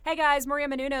Hey guys, Maria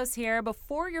Menounos here.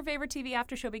 Before your favorite TV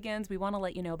after show begins, we want to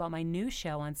let you know about my new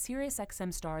show on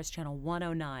SiriusXM Stars Channel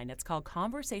 109. It's called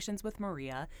Conversations with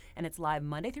Maria, and it's live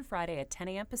Monday through Friday at 10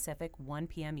 a.m. Pacific, 1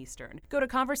 p.m. Eastern. Go to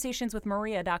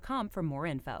conversationswithmaria.com for more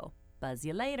info. Buzz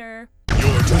you later.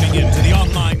 You're tuning in to the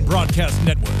online broadcast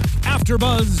network,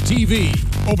 AfterBuzz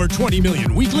TV. Over 20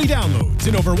 million weekly downloads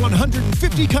in over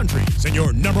 150 countries, and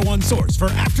your number one source for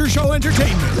after-show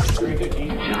entertainment.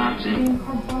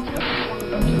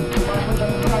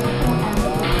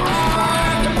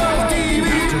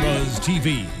 AfterBuzz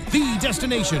TV, the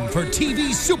destination for TV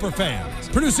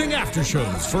superfans, producing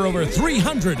aftershows for over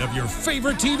 300 of your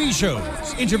favorite TV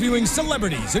shows, interviewing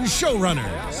celebrities and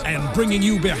showrunners, and bringing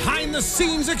you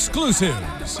behind-the-scenes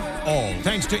exclusives. All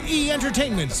thanks to E!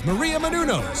 Entertainment's Maria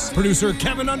Menounos, producer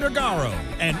Kevin Undergaro,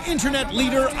 and internet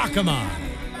leader Akamai.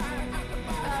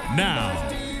 Now,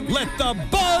 let the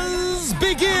buzz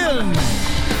begin!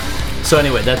 So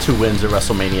anyway, that's who wins at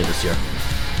WrestleMania this year.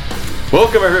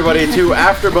 Welcome everybody to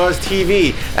AfterBuzz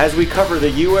TV as we cover the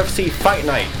UFC Fight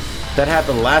Night that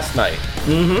happened last night.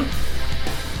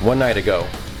 One night ago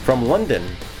from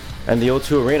London and the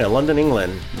O2 Arena, London,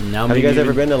 England. Now, have you guys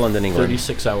ever been to London, England?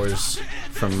 36 hours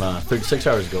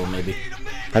ago, maybe.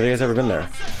 Have you guys ever been there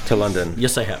to London?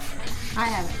 Yes, I have. I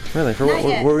haven't. Really?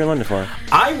 What were we in London for?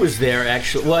 I was there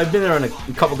actually. Well, I've been there on a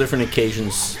couple different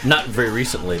occasions. Not very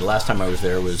recently. The last time I was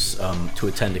there was to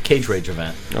attend a Cage Rage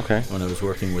event. Okay. When I was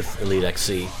working with Elite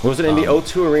XC. Was it in the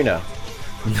O2 Arena?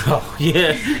 No.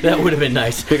 Yeah, that would have been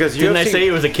nice. Because didn't I say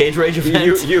it was a Cage Rage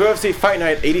event? UFC Fight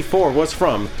Night 84 was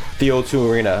from the O2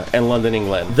 Arena in London,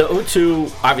 England. The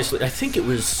O2, obviously, I think it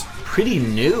was pretty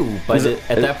new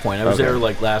at that point. I was there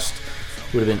like last.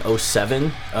 Would have been 07.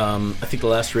 I think the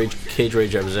last Cage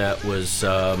Rage I was at was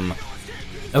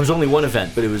it was only one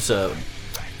event, but it was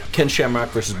Ken Shamrock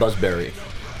versus Buzzberry.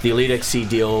 The Elite XC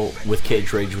deal with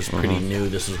Cage Rage was pretty new.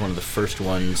 This was one of the first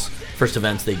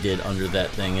events they did under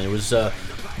that thing, and it was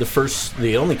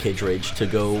the only Cage Rage to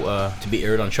go to be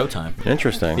aired on Showtime.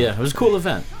 Interesting. Yeah, it was a cool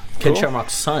event. Cool. Ken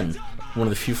Shamrock's son, one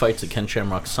of the few fights that Ken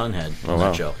Shamrock's son had on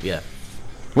that show. Yeah.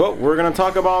 Well, we're gonna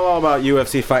talk all about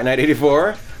UFC Fight Night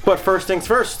 84. But first things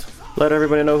first, let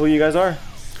everybody know who you guys are.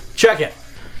 Check it.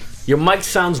 Your mic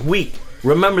sounds weak.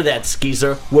 Remember that,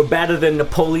 Skeezer. We're better than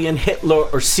Napoleon, Hitler,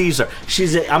 or Caesar.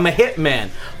 I'm a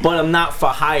hitman, but I'm not for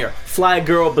hire. Fly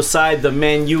girl beside the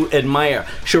man you admire.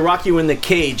 She'll rock you in the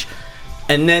cage,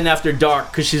 and then after dark,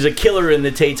 because she's a killer in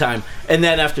the daytime. And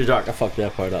then after dark, I fucked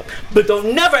that part up. But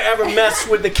don't never ever mess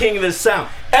with the king of the sound.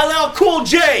 LL Cool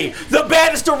J, the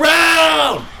baddest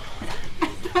around!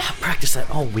 I practiced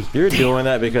that all week. You're doing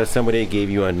that because somebody gave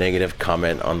you a negative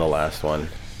comment on the last one.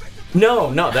 No,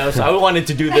 I wanted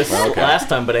to do this last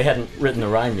time, but I hadn't written the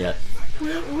rhyme yet.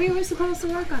 We were supposed to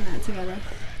work on that together.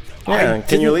 Yeah,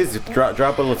 can you at least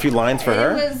drop a few lines for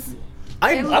her?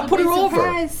 I put her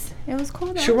over. It was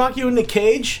cool though. She'll rock you in the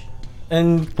cage.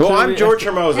 And well, I'm George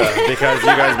Hermosa because you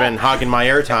guys have been hogging my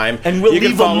airtime. And we'll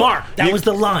leave a mark. That was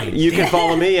the line. You can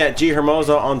follow me at G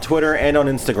Hermosa on Twitter and on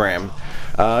Instagram.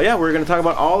 We're going to talk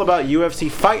all about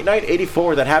UFC Fight Night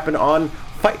 84 that happened on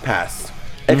Fight Pass.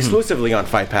 Exclusively on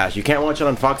Fight Pass. You can't watch it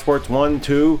on Fox Sports 1,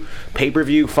 2,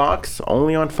 pay-per-view Fox.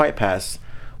 Only on Fight Pass,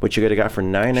 which you could have got for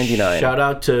 $9.99. Shout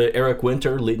out to Eric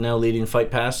Winter, now leading Fight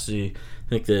Pass. I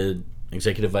think the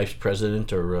executive vice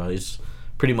president, or he's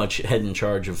pretty much head in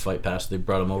charge of Fight Pass. They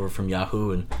brought him over from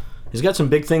Yahoo, and he's got some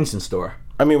big things in store.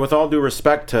 I mean, with all due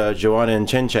respect to Joanna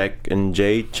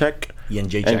Jędrzejczyk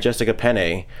and Jessica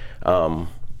Penne,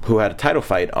 who had a title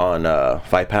fight on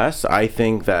Fight Pass, I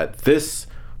think that this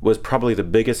was probably the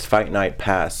biggest Fight Night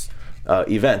Pass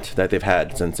event that they've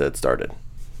had since it started.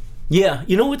 Yeah,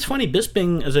 you know what's funny?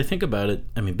 Bisping, as I think about it,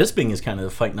 I mean, Bisping is kind of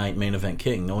the Fight Night main event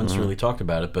king. No one's really talked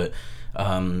about it, but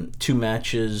 2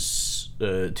 matches,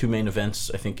 2 main events,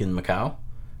 I think, in Macau,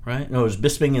 right? No, it was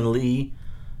Bisping and Lee,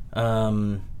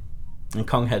 and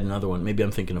Kong had another one. Maybe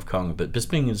I'm thinking of Kong, but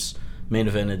Bisping is main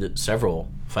evented at several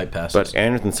Fight Passes. But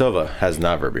Anderson Silva has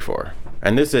never before.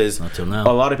 And this is a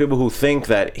lot of people who think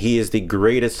that he is the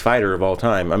greatest fighter of all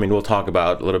time. I mean, we'll talk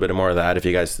about a little bit more of that if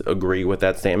you guys agree with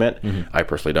that statement. I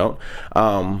personally don't.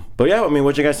 But yeah, I mean,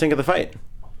 what'd you guys think of the fight?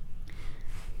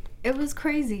 It was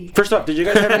crazy. First off, did you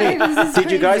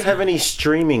guys have any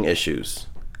streaming issues?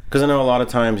 Because I know a lot of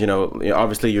times,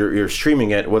 obviously you're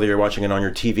streaming it, whether you're watching it on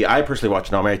your TV. I personally watch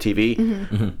it on my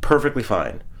TV, perfectly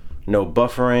fine. no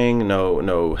buffering,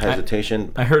 no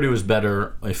hesitation. I heard it was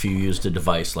better if you used a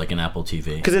device like an Apple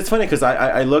TV. Because it's funny, because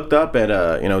I looked up at,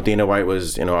 Dana White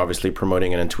was, obviously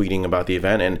promoting and tweeting about the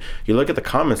event, and you look at the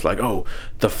comments like, oh,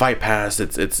 the Fight Pass,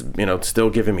 it's still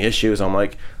giving me issues. I'm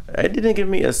like, it didn't give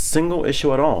me a single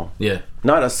issue at all. Yeah.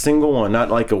 Not a single one, not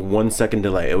like a 1 second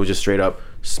delay. It was just straight up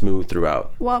smooth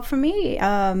throughout. Well, for me,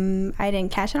 I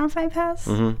didn't catch it on Fight Pass.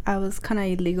 Mm-hmm. I was kind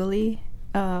of illegally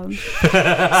streaming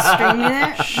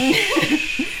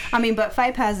it. I mean, but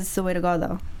Fight Pass is the way to go,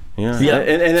 though. Yeah, Yeah.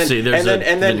 And then, See, there's a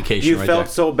and then vindication you right felt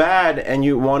there. so bad, and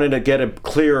you wanted to get a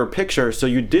clearer picture, so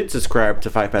you did subscribe to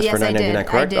Fight Pass Yes, for I did. $9.99,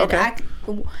 correct? I did. Okay.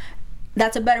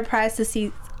 That's a better price to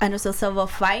see Anderson Silva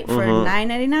fight for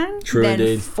 $9.99 True than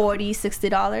indeed.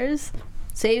 $40-$60.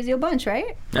 Saves you a bunch,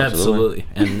 right? Absolutely.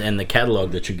 And the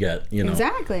catalog that you get,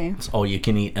 Exactly. it's all you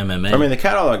can eat MMA. I mean, the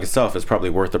catalog itself is probably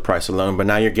worth the price alone, but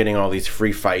now you're getting all these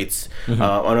free fights.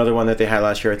 Another one that they had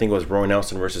last year, I think, was Roy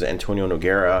Nelson versus Antonio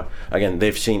Nogueira. Again,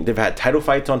 they've had title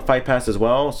fights on Fight Pass as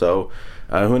well, so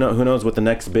who knows what the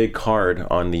next big card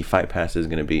on the Fight Pass is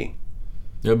going to be.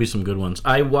 There'll be some good ones.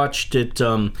 I watched it.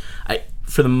 I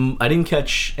didn't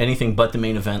catch anything but the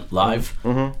main event live.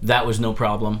 That was no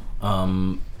problem.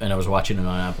 And I was watching it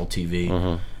on Apple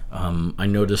TV. I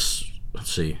noticed.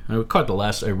 Let's see. I caught the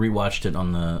last. I rewatched it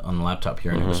on the laptop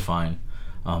here, and it was fine.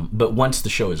 But once the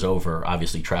show is over,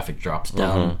 obviously traffic drops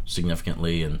down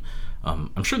significantly, and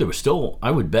I'm sure there was still.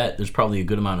 I would bet there's probably a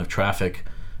good amount of traffic,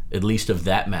 at least of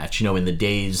that match. In the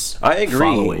days. I agree,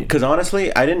 following. because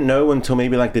honestly, I didn't know until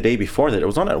maybe like the day before that it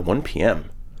was on at 1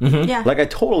 p.m. Yeah. Like, I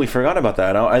totally forgot about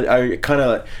that. I kind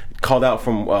of called out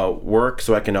from work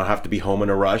so I can not have to be home in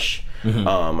a rush. I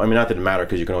mean, not that it mattered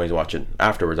because you can always watch it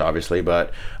afterwards, obviously,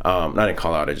 but I didn't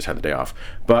call out. I just had the day off.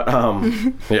 But,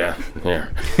 yeah.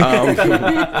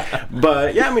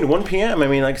 But, yeah, I mean, 1 p.m., I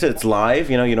mean, like I said, it's live.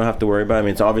 You don't have to worry about it. I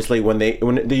mean, it's obviously when they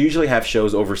usually have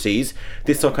shows overseas,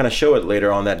 they still kind of show it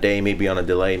later on that day, maybe on a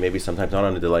delay, maybe sometimes not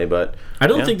on a delay, but... I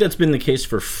don't think that's been the case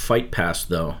for Fight Pass,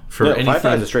 though. For No, anything. Fight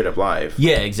Pass is straight up live.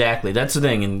 Yeah, exactly. That's the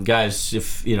thing. And guys,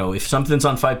 if something's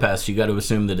on Fight Pass, you got to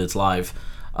assume that it's live.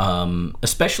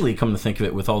 Especially, come to think of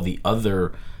it, with all the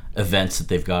other events that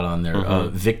they've got on there.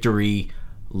 Victory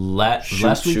last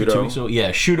week or 2 Shudo. weeks ago.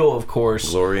 Yeah, Shudo, of course.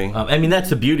 Glory. I mean,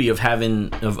 that's the beauty of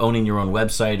owning your own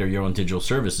website or your own digital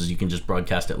services. You can just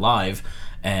broadcast it live,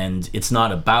 and it's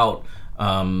not about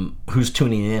who's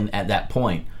tuning in at that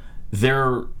point.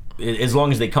 As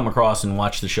long as they come across and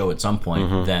watch the show at some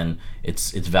point, then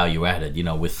it's value added.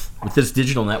 With this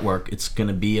digital network, it's going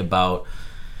to be about,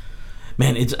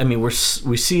 man.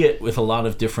 We see it with a lot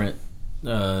of different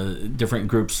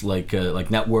groups like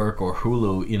Network or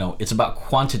Hulu. It's about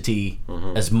quantity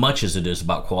as much as it is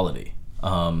about quality,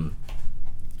 and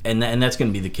that's going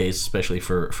to be the case, especially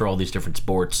for all these different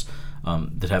sports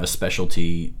that have a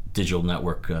specialty digital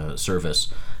network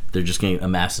service. They're just going to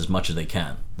amass as much as they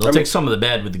can. They'll take some of the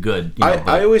bad with the good.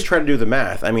 I always try to do the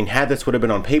math. I mean, had this would have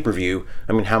been on pay-per-view,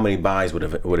 I mean, how many buys would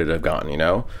it have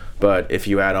gotten, But if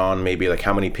you add on maybe like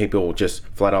how many people just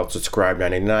flat out subscribe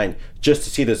 $9.99 just to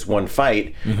see this one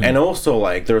fight, and also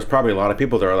like there was probably a lot of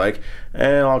people that are like,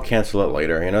 I'll cancel it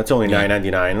later. It's only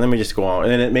 $9.99. Let me just go on.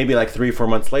 And then it maybe like 3 or 4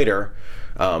 months later,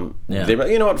 they,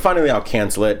 what? Finally, I'll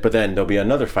cancel it. But then there'll be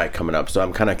another fight coming up. So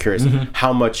I'm kind of curious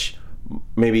how much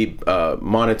maybe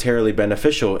monetarily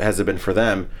beneficial has it been for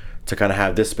them to kind of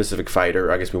have this specific fight,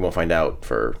 or I guess we won't find out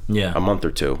for a month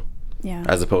or two,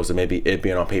 as opposed to maybe it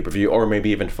being on pay-per-view, or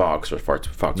maybe even Fox or Fox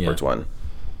Sports 1.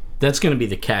 That's going to be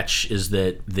the catch, is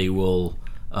that they will,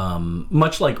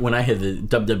 much like when I had the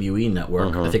WWE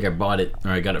network, I think I bought it,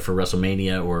 or I got it for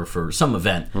WrestleMania or for some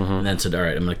event, and then said, all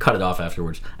right, I'm going to cut it off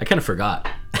afterwards. I kind of forgot.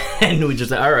 And we just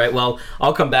said, all right, well,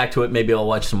 I'll come back to it. Maybe I'll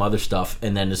watch some other stuff.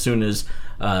 And then as soon as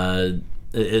I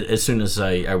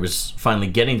was finally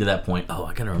getting to that point,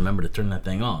 I got to remember to turn that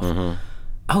thing off.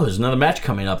 Oh, there's another match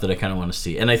coming up that I kind of want to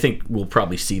see. And I think we'll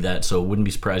probably see that, so wouldn't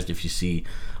be surprised if you see,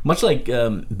 much like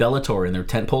Bellator in their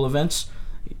tentpole events,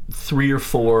 3 or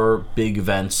 4 big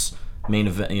events, main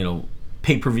event,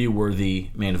 pay-per-view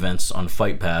worthy main events on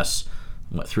Fight Pass,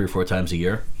 3 or 4 times a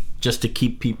year, just to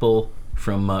keep people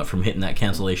from hitting that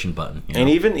cancellation button. And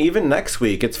even next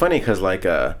week, it's funny because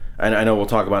and I know we'll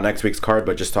talk about next week's card,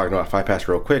 but just talking about Fight Pass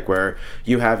real quick, where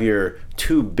you have your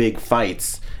 2 big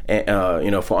fights,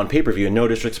 for on pay-per-view. And no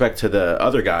disrespect to the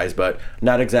other guys, but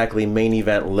not exactly main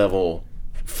event level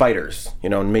fighters,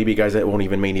 and maybe guys that won't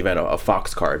even main event a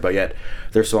Fox card, but yet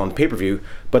they're still on the pay-per-view.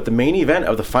 But the main event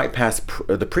of the Fight Pass,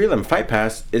 the prelim Fight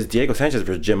Pass, is Diego Sanchez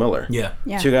versus Jim Miller. Yeah.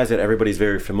 Two guys that everybody's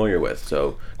very familiar with.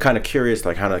 So kind of curious,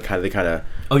 like how they kind of.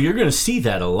 Oh, you're going to see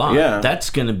that a lot. Yeah. That's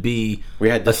going to be We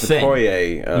had a thing.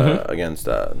 Poirier against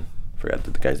forgot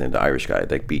the guy's name, the Irish guy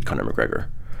that beat Conor McGregor.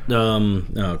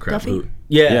 Oh crap! Duffy?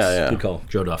 Yes, Yeah. good call,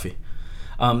 Joe Duffy.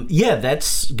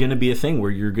 That's going to be a thing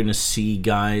where you're going to see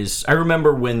guys. I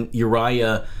remember when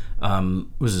Uriah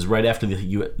was this right after the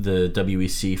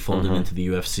WEC folded into the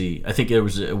UFC. I think there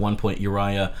was at one point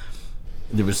Uriah.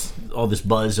 There was all this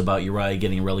buzz about Uriah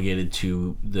getting relegated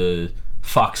to the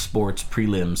Fox Sports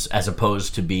prelims as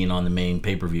opposed to being on the main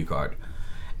pay-per-view card,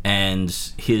 and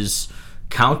his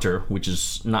counter, which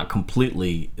is not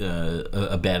completely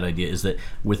a bad idea, is that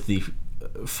with the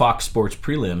Fox Sports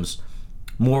prelims,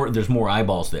 there's more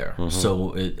eyeballs there,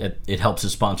 so it helps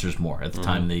his sponsors more. At the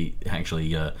time, they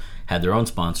actually had their own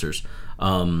sponsors.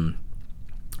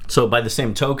 So by the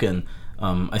same token,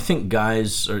 I think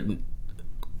guys are.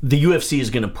 The UFC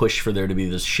is going to push for there to be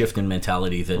this shift in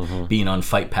mentality that being on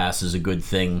Fight Pass is a good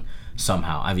thing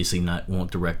somehow. Obviously,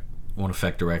 won't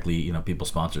affect directly, people's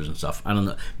sponsors and stuff. I don't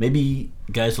know. Maybe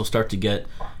guys will start to get,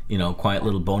 quiet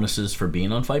little bonuses for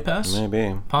being on Fight Pass.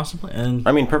 Maybe, possibly. And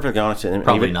I mean, perfectly honest, and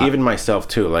probably not. Even myself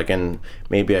too. Like, and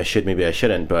maybe I should, maybe I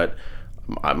shouldn't, but.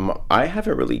 I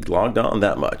haven't really logged on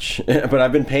that much, but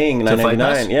I've been paying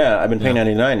 $9.99. Yeah, I've been paying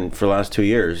 $9.99 for the last 2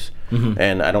 years,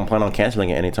 and I don't plan on canceling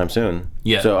it anytime soon.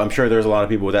 Yeah. So I'm sure there's a lot of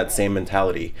people with that same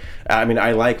mentality. I mean,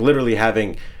 I like literally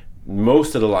having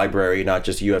most of the library, not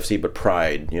just UFC, but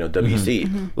Pride,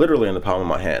 WC, literally in the palm of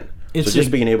my hand. So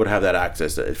just being able to have that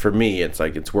access, for me, it's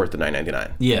like it's worth the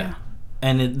 $9.99. Yeah.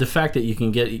 And the fact that you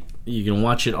can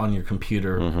watch it on your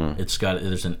computer.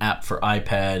 There's an app for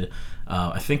iPad.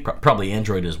 I think probably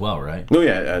Android as well, right? Oh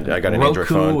yeah, I got an Android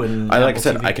phone. And like I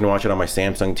said, TV. I can watch it on my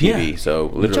Samsung TV. Yeah. So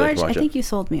literally, George, I can watch I think you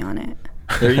sold me on it.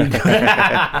 There you go.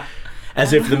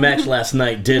 As if the match last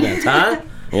night didn't, huh?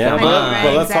 Yeah, Right,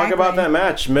 well, let's talk exactly. about that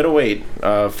match, middleweight.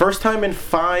 First time in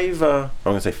first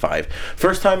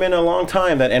time in a long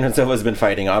time that Anderson Silva has been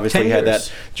fighting. Obviously, 10 he had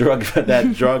years.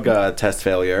 that drug test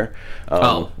failure.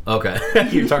 Okay.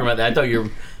 You're talking about that. I thought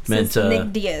you meant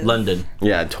Nick Diaz. London.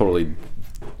 Yeah, totally.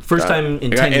 First time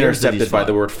in I 10 got years that intercepted he's by fought.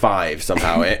 the word 5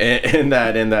 somehow in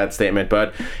that statement.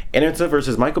 But Anderson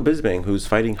versus Michael Bisping, who's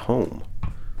fighting home,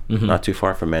 not too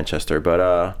far from Manchester.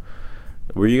 But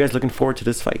were you guys looking forward to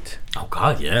this fight? Oh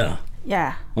God, yeah.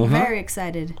 Yeah, very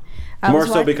excited. More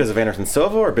so because of Anderson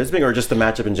Silva or Bisping, or just the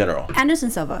matchup in general? Anderson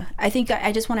Silva. I think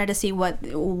I just wanted to see what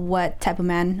type of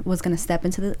man was going to step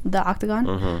into the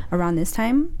octagon around this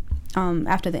time,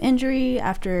 after the injury,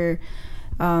 after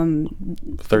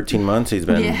 13 months he's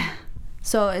been. yeah.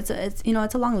 So it's it's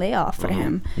a long layoff for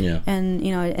him. Yeah. And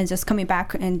and just coming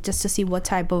back and just to see what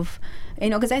type of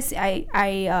because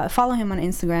I follow him on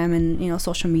Instagram and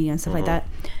social media and stuff like that.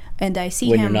 And I see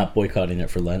When him. you're not boycotting it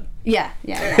for Lent. Yeah.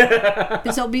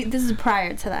 So this is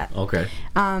prior to that. Okay.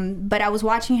 But I was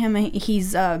watching him. And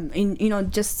he's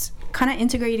just kind of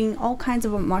integrating all kinds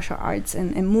of martial arts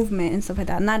and movement and stuff like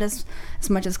that. Not as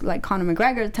much as like Conor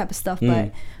McGregor type of stuff,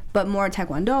 but more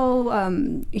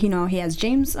Taekwondo. He has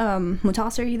James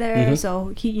Mutasari there,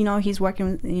 so he's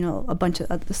working with a bunch of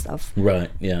other stuff.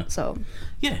 Right. Yeah. So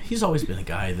Yeah, he's always been a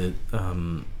guy that,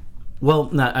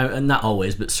 not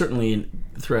always, but certainly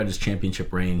throughout his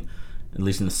championship reign, at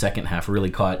least in the second half,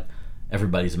 really caught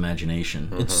everybody's imagination.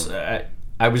 It's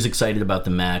I was excited about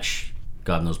the match.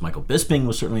 God knows Michael Bisping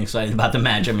was certainly excited about the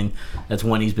match. I mean, that's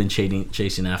one he's been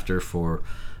chasing after for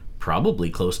probably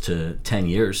close to 10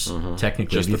 years,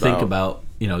 technically. Just if you think about,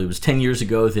 it was 10 years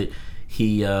ago that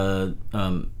he was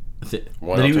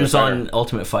on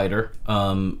Ultimate Fighter.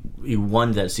 He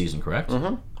won that season, correct?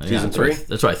 Season 3?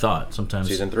 That's what I thought. Sometimes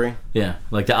Season 3? Yeah,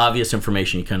 like the obvious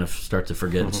information you kind of start to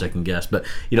forget and second guess. But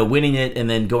winning it and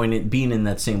then being in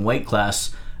that same weight class,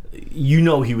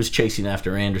 he was chasing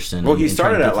after Anderson. Well, he and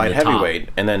trying started to at get to light the top. heavyweight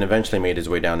and then eventually made his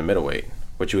way down to middleweight,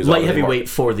 which he was Light already heavyweight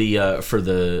for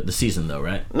the season though,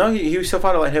 right? No, he still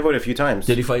fought at light heavyweight a few times.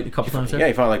 Did he fight a couple times there? Yeah,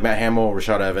 he fought like Matt Hamill,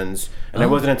 Rashad Evans, and it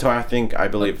wasn't until I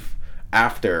believe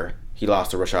after he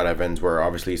lost to Rashad Evans where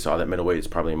obviously he saw that middleweight is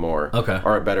probably more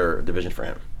or a better division for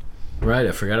him. Right,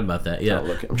 I forgot about that. Yeah,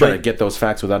 I'm trying to get those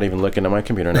facts without even looking at my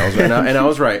computer, and I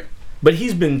was right. But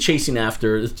he's been chasing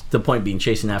after the point being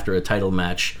chasing after a title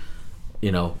match,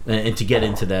 and to get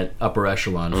into that upper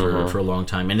echelon for a long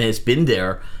time, and it's been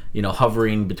there,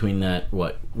 hovering between that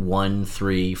 1,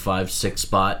 3, 5, 6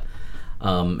 spot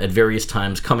at various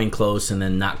times, coming close, and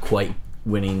then not quite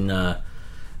winning,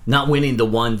 not winning the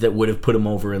one that would have put him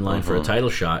over in line for a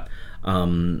title shot.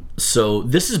 So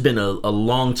this has been a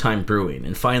long time brewing,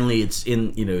 and finally it's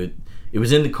in. It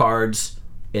was in the cards.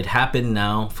 It happened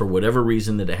now for whatever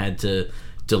reason that it had to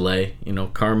delay.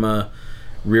 Karma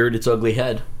reared its ugly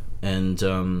head, and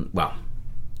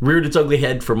reared its ugly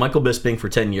head for Michael Bisping for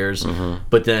 10 years,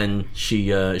 but then she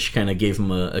kind of gave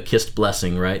him a kissed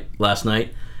blessing right last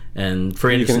night. And for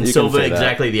Anderson Silva,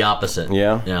 exactly the opposite.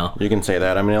 Yeah, you can say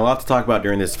that. I mean, a lot to talk about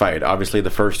during this fight. Obviously, the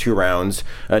first 2 rounds.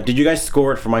 Did you guys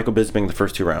score it for Michael Bisping the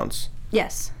first 2 rounds?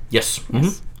 Yes. Yes.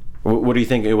 What do you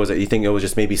think it was? You think it was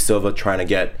just maybe Silva trying to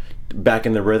get back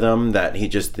in the rhythm, that he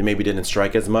just maybe didn't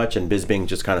strike as much, and Bisping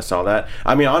just kind of saw that?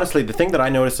 I mean, honestly, the thing that I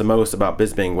noticed the most about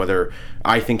Bisping, whether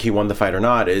I think he won the fight or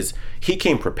not, is he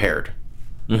came prepared.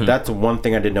 That's one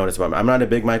thing I did notice about him. I'm not a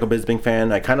big Michael Bisping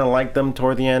fan. I kind of liked them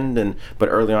toward the end, but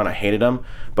early on I hated him.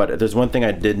 But there's one thing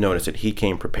I did notice, that he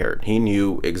came prepared. He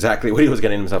knew exactly what he was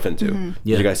getting himself into. Did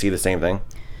you guys see the same thing?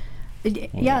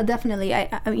 Yeah, definitely.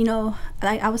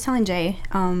 I was telling Jay,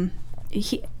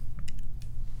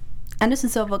 Anderson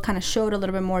Silva kind of showed a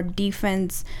little bit more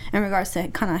defense in regards to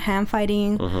kind of hand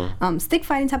fighting, stick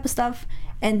fighting type of stuff,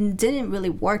 and didn't really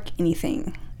work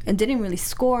anything. And didn't really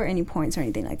score any points or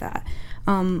anything like that.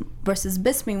 Versus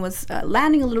Bisping was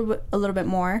landing a little bit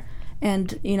more,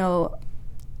 and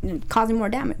causing more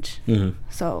damage.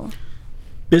 So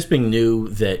Bisping knew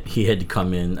that he had to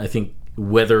come in. I think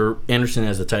whether Anderson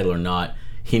has the title or not,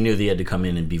 he knew that he had to come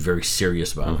in and be very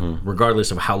serious about it,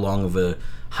 regardless of how long of a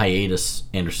hiatus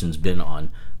Anderson's been on.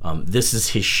 This is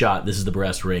his shot. This is the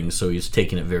brass ring, so he's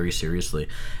taking it very seriously.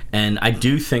 And I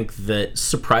do think that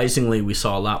surprisingly we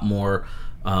saw a lot more.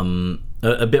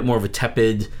 A bit more of a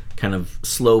tepid, kind of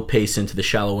slow pace into the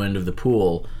shallow end of the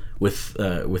pool with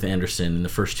Anderson in the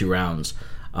first 2 rounds.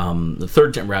 The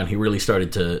third round, he really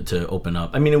started to open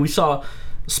up. I mean, we saw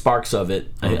sparks of it,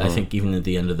 I think, even at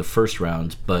the end of the first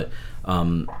round. But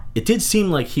it did seem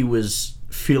like he was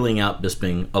feeling out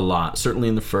Bisping a lot, certainly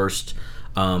in the first.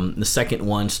 The second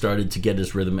one started to get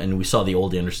his rhythm, and we saw the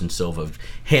old Anderson Silva,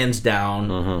 hands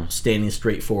down, standing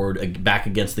straight forward, back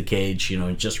against the cage,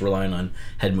 just relying on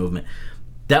head movement.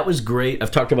 That was great.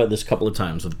 I've talked about this a couple of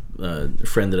times with a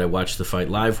friend that I watched the fight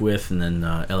live with, and then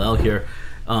LL here.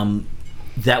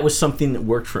 That was something that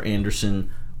worked for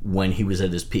Anderson when he was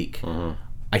at his peak.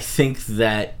 I think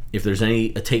that if there's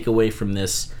a takeaway from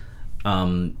this,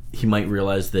 he might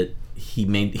realize that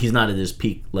he's not at his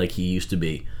peak like he used to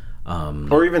be.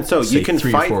 Or even so, you can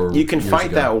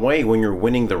fight that way when you're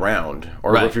winning the round,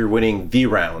 or if you're winning the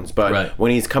rounds. But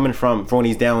when he's coming from when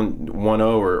he's down 1-0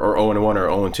 or 0-1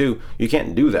 or 0-2, you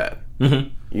can't do that.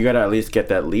 You got to at least get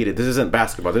that lead. This isn't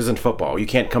basketball. This isn't football. You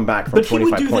can't come back from 25 points.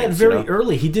 But he would do that very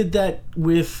early. He did that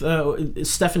with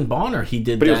Stephan Bonner. He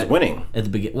did, but he was winning at the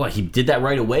beginning. Well, he did that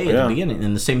right away at the beginning,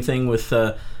 and the same thing with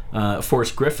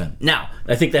Forrest Griffin. Now,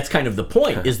 I think that's kind of the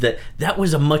point, is that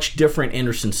was a much different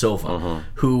Anderson Silva,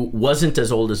 who wasn't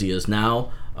as old as he is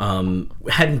now,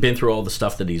 hadn't been through all the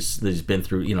stuff that he's been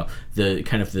through, the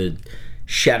kind of the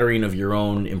shattering of your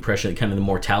own impression, kind of the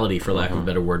mortality, for lack of a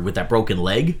better word, with that broken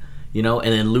leg, and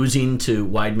then losing to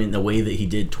Weidman the way that he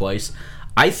did twice.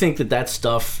 I think that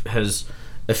stuff has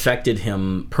affected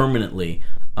him permanently,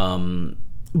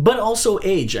 but also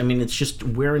age. I mean, it's just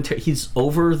wear and tear. He's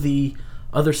over the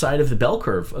other side of the bell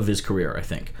curve of his career, I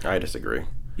think. I disagree.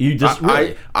 You just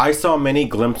really? I saw many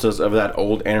glimpses of that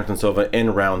old Anderson Silva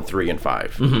in round 3 and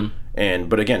 5.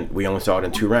 But again, we only saw it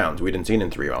in 2 rounds. We didn't see it in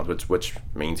 3 rounds, which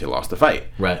means he lost the fight.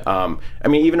 Right. I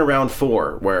mean, even around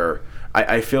 4, where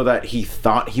I feel that he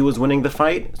thought he was winning the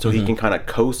fight, so he can kind of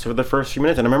coast for the first few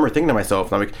minutes. And I remember thinking to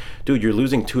myself, I'm like, dude, you're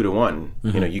losing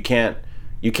 2-1.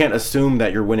 You can't assume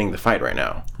that you're winning the fight right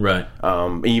now. Right.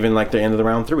 Even like the end of the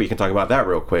round 3, we can talk about that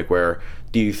real quick. Where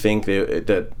do you think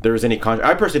that there was any?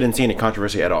 I personally didn't see any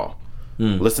controversy at all.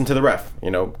 Listen to the ref.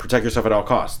 Protect yourself at all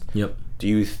costs. Yep. Do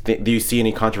you see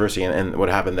any controversy in what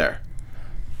happened there?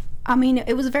 I mean,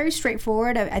 it was very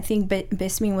straightforward. I think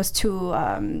Bisping was too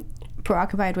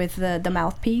preoccupied with the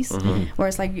mouthpiece, where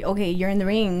it's like, okay, you're in the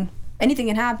ring, anything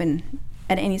can happen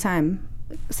at any time.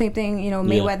 Same thing,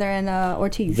 Mayweather and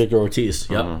Ortiz. Victor Ortiz,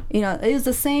 yep. It was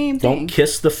the same thing. Don't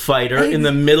kiss the fighter in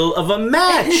the middle of a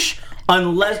match,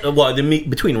 unless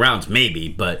between rounds maybe,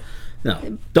 but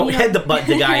no, don't head the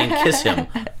guy and kiss him.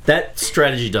 That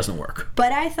strategy doesn't work.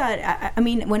 But I thought, I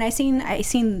mean, when I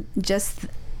seen just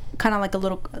kind of like a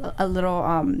little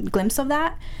glimpse of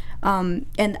that, and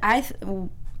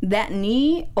that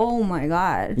knee, oh my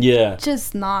god,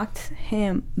 just knocked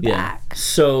him back.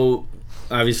 So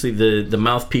obviously the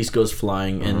mouthpiece goes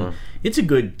flying, and it's a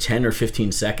good 10 or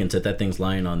 15 seconds that thing's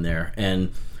lying on there,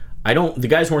 and The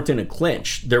guys weren't in a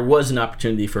clinch. There was an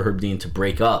opportunity for Herb Dean to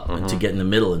break up and to get in the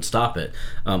middle and stop it,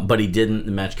 but he didn't.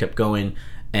 The match kept going,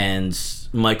 and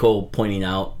Michael pointing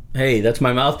out, "Hey, that's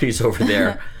my mouthpiece over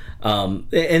there."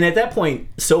 And at that point,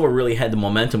 Silva really had the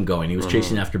momentum going. He was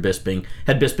chasing after Bisping,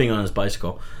 had Bisping on his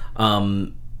bicycle,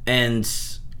 and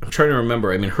I'm trying to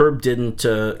remember. I mean, Herb didn't.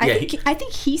 I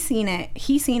think he seen it.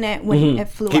 He seen it when it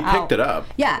flew out. He picked it up.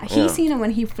 Yeah, he seen it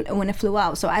when it flew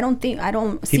out. So I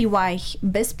don't see why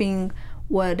Bisping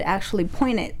would actually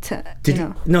point it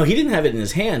to. No, he didn't have it in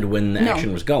his hand when the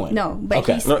action was going. No,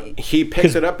 but he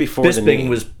picked it up before Bisping the knee.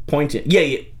 was pointing.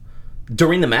 Yeah,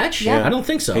 during the match. Yeah. I don't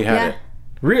think so. He had it.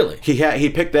 Really? He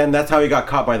picked, and that's how he got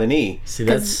caught by the knee. See,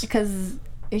 that's because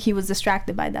he was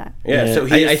distracted by that. Yeah, so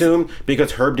he assumed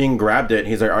because Herb Dean grabbed it,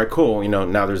 he's like, all right, cool.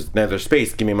 now there's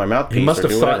space. Give me my mouthpiece. He must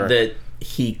have thought whatever. that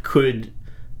he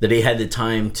had the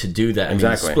time to do that. Exactly. I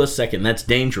mean, a split second. That's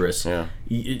dangerous. Yeah.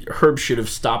 Herb should have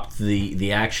stopped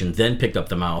the action, then picked up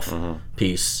the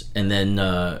mouthpiece, and then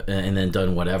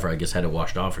done whatever. I guess had it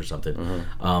washed off or something.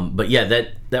 But yeah,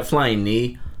 that flying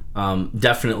knee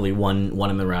definitely won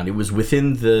him the round. It was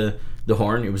within the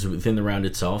horn. It was within the round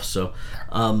itself. So.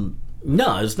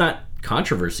 No, it's not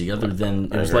controversy other than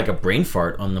it was like a brain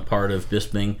fart on the part of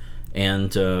Bisping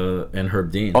and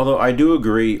Herb Dean. Although I do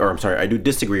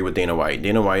disagree with Dana White.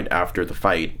 Dana White, after the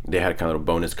fight, they had kind of a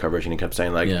bonus coverage, and he kept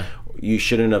saying, like, you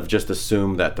shouldn't have just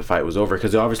assumed that the fight was over,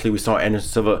 because obviously we saw Anderson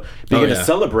Silva begin to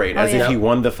celebrate as if he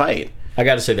won the fight. I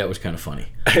got to say, that was kind of funny.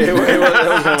 it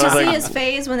was to see his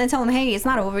face when they tell him, "Hey, it's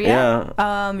not over yet.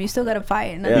 You still got to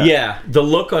fight." Yeah, the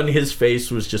look on his face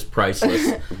was just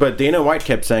priceless. But Dana White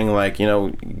kept saying, like,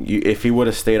 if he would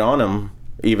have stayed on him,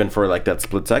 even for like that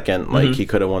split second, like he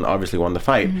could have obviously won the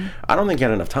fight. I don't think he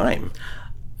had enough time.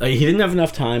 He didn't have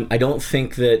enough time. I don't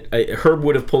think that Herb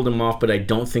would have pulled him off, but I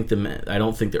don't think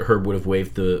that Herb would have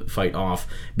waved the fight off,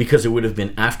 because it would have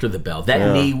been after the bell.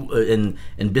 That knee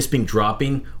and Bisping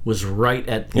dropping was right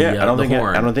at the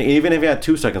horn. I don't think even if he had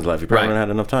 2 seconds left, he probably wouldn't have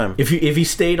had enough time. If he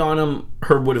stayed on him,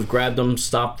 Herb would have grabbed him,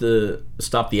 stopped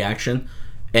the action,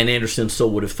 and Anderson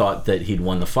still would have thought that he'd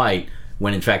won the fight,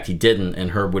 when in fact he didn't, and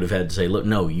Herb would have had to say, "Look,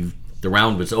 no, the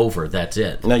round was over. That's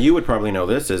it." Now, you would probably know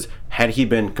this, is had he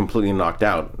been completely knocked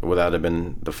out, would that have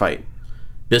been the fight?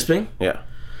 Bisping? Yeah.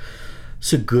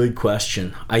 It's a good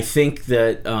question. I think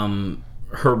that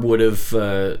Herb would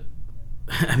have...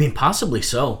 possibly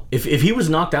so. If he was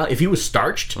knocked out, if he was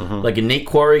starched, like a Nate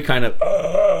Quarry kind of...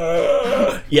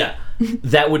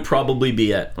 that would probably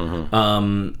be it.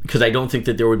 Because I don't think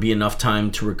that there would be enough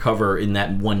time to recover in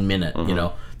that 1 minute,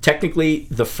 Technically,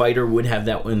 the fighter would have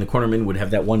that, and the cornerman would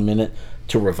have that 1 minute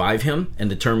to revive him and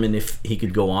determine if he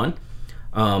could go on.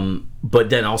 But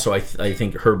then also, I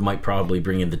think Herb might probably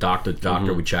bring in the doctor. The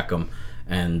doctor would check him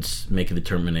and make a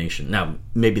determination. Now,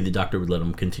 maybe the doctor would let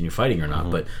him continue fighting or not,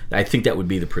 but I think that would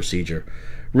be the procedure.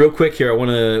 Real quick here,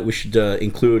 we should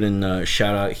include and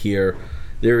shout out here.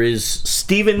 There is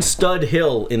Steven Stud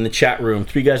Hill in the chat room.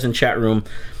 3 guys in the chat room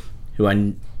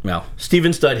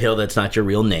Steven Stud Hill, that's not your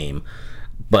real name,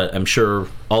 but I'm sure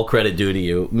all credit due to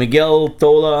you. Miguel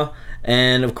Tola,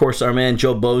 and of course our man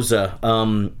Joe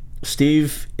Boza.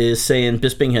 Steve is saying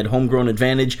Bisping had homegrown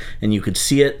advantage, and you could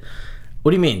see it. What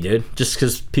do you mean, dude? Just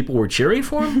because people were cheering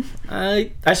for him?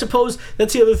 I suppose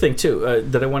that's the other thing, too,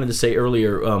 that I wanted to say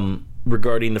earlier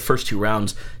regarding the first 2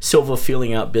 rounds. Silva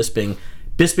feeling out Bisping.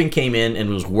 Bisping came in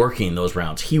and was working those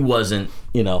rounds. He wasn't,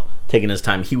 taking his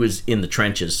time. He was in the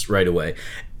trenches right away.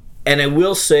 And I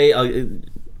will say...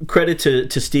 credit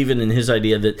to Steven and his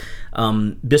idea that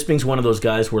Bisping's one of those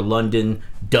guys where London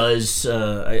does,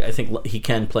 I think he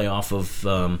can play off of,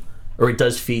 or it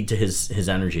does feed to his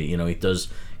energy. It does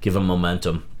give him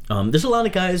momentum. There's a lot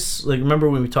of guys, like remember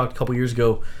when we talked a couple years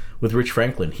ago with Rich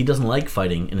Franklin, he doesn't like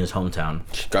fighting in his hometown.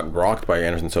 Got rocked by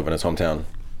Anderson Silva in his hometown.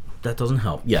 That doesn't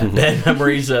help. Yeah, bad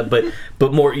memories, but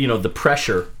more, the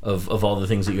pressure of all the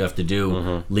things that you have to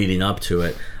do leading up to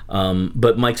it.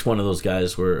 But Mike's one of those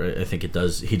guys where I think he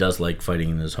does like fighting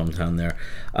in his hometown there.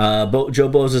 Joe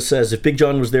Boza says, if Big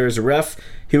John was there as a ref,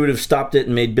 he would have stopped it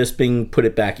and made Bisping put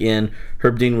it back in.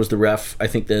 Herb Dean was the ref. I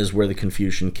think that is where the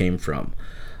confusion came from.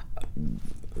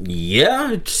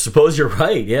 Yeah, I suppose you're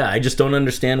right. Yeah, I just don't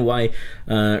understand why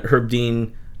Herb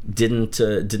Dean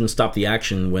didn't stop the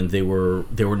action when they were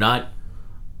not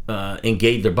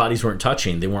engaged. Their bodies weren't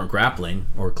touching. They weren't grappling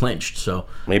or clinched. So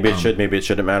maybe it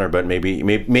shouldn't matter. But maybe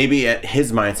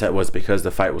his mindset was because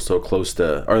the fight was so close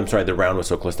to, or I'm sorry, the round was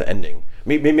so close to ending.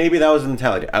 Maybe that was the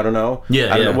mentality. I don't know.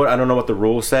 Yeah, I don't know what the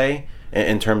rules say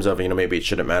in terms of maybe it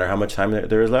shouldn't matter how much time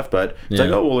there is left. But it's like,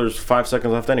 oh well, there's 5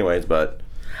 seconds left anyways. But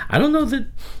I don't know that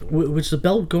was the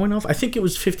bell going off. I think it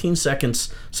was 15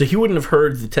 seconds, so he wouldn't have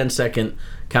heard the 10-second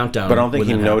countdown. But I don't think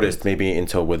he when that noticed happened. maybe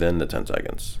until within the 10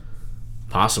 seconds.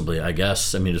 Possibly, I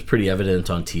guess. I mean, it was pretty evident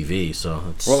on TV, so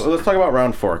it's... Well, let's talk about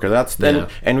round 4, because that's... Yeah.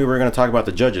 And we were going to talk about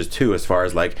the judges, too, as far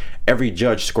as, like, every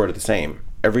judge scored it the same.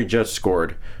 Every judge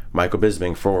scored Michael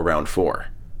Bisping for round 4.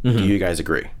 Mm-hmm. Do you guys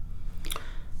agree?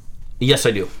 Yes,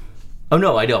 I do. Oh,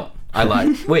 no, I don't. I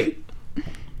lied. Wait.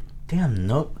 Damn,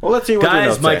 no. Well, let's see what your Guys,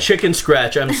 notes my say. chicken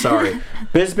scratch. I'm sorry.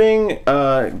 Bisping,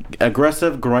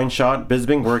 aggressive groin shot.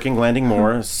 Bisping working, landing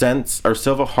more.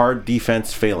 Silva hard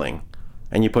defense failing.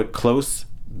 And you put close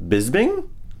Bisping?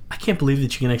 I can't believe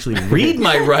that you can actually read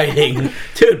my writing.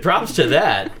 Dude, props to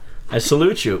that. I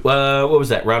salute you. What was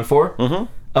that, round 4?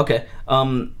 Mm-hmm. Okay.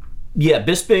 Yeah,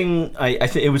 Bisping, I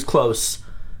think it was close.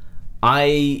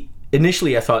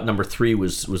 Initially, I thought number 3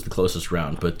 was the closest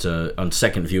round, but on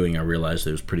second viewing, I realized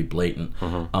it was pretty blatant.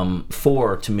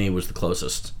 4, to me, was the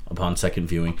closest upon second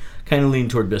viewing. Kind of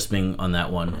leaned toward Bisping on that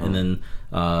one. And then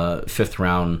 5th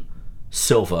round,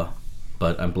 Silva.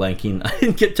 But I'm blanking. I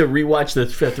didn't get to rewatch the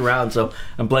 5th round, so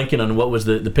I'm blanking on what was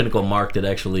the pinnacle mark that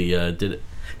actually did it.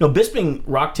 No, Bisping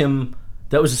rocked him.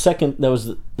 That was the second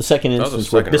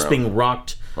instance where Bisping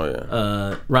rocked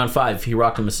round 5. He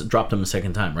rocked him, dropped him a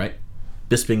second time, right?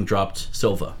 Bisping dropped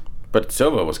Silva. But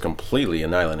Silva was completely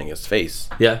annihilating his face.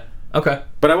 Yeah. Okay.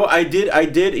 But I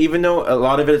did, even though a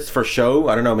lot of it's for show,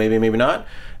 I don't know, maybe not,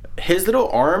 his little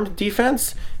arm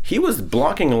defense, he was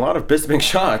blocking a lot of Bisping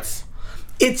shots.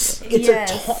 It's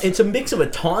Yes. it's a mix of a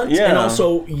taunt Yeah. and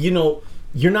also,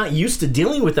 you're not used to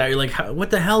dealing with that. You're like,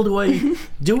 what the hell do I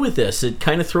do with this? It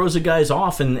kind of throws the guys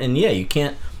off, and yeah, you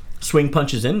can't swing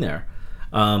punches in there.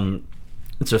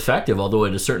 It's effective, although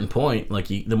at a certain point, like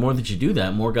the more that you do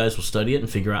that, more guys will study it and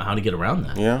figure out how to get around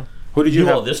that. Yeah. Who did you You do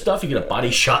have? all this stuff, you get a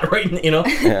body shot right in,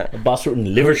 Yeah. a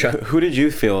Boston liver shot. Who did you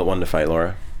feel won the fight,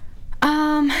 Laura?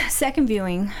 Second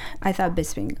viewing, I thought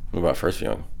Bisping. What about first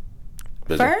viewing?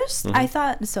 Bisping? First, I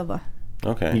thought Silva.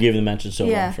 Okay. You gave the match to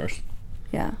Silva Yeah. first.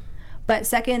 Yeah. But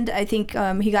second, I think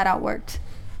he got outworked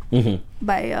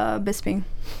by Bisping.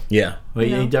 Yeah, well,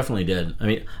 You know? he definitely did. I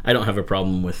mean, I don't have a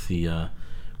problem with the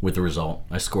result.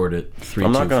 I scored it 3-2.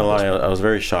 I'm not gonna for lie, I was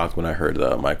very shocked when I heard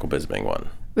the Michael Bisping one.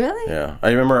 Really? Yeah, I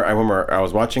remember I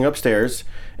was watching upstairs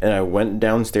and I went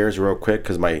downstairs real quick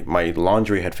because my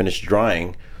laundry had finished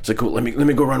drying. It's like, cool, let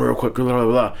me go run real quick, blah, blah,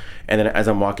 blah. And then as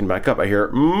I'm walking back up, I hear,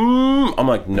 I'm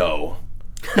like, no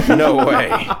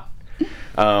way.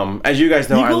 As you guys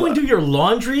know, You go and do your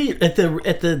laundry at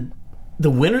the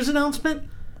winners announcement?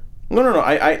 No.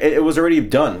 It was already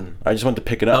done. I just went to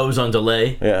pick it up. Oh, it was on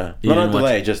delay. Yeah. You No, didn't not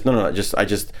delay.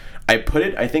 watch- I put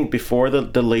it, I think, before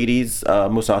the ladies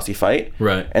Mousasi fight.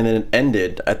 Right. And then it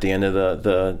ended at the end of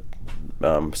the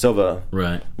Silva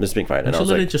Right. Bisping fight. And And I so was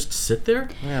let like, it just sit there?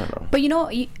 I don't know.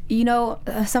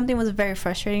 But something was very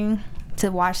frustrating to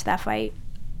watch that fight.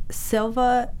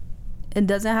 Silva, it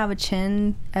doesn't have a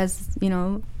chin as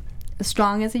as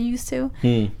strong as it used to,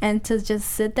 and to just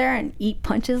sit there and eat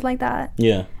punches like that,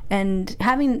 Yeah. and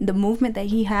having the movement that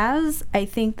he has, I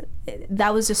think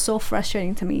that was just so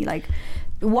frustrating to me. Like,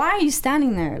 why are you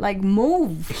standing there? Like,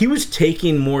 move. He was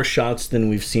taking more shots than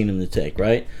we've seen him to take,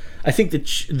 right? I think the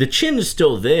chin is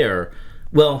still there.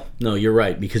 Well, no, you're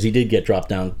right, because he did get dropped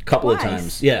down a couple of Twice.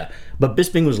 times. Yeah, but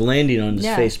Bisping was landing on his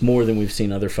Yeah. face more than we've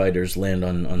seen other fighters land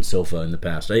on Silva in the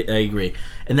past. I agree,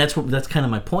 and that's kind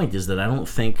of my point, is that I don't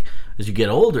think as you get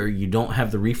older, you don't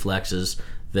have the reflexes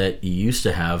that you used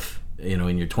to have,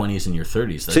 in your 20s and your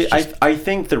 30s. That's See, just, I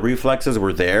think the reflexes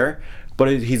were there, but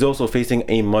he's also facing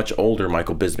a much older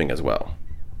Michael Bisping as well.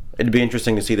 It'd be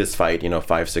interesting to see this fight,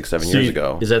 5, 6, 7 years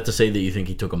ago. Is that to say that you think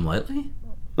he took him lightly?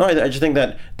 No, I just think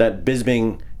that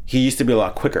Bisping, he used to be a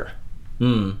lot quicker.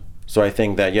 So I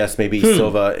think that, yes, maybe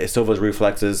Silva's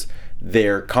reflexes,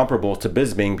 they're comparable to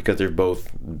Bisping because they've both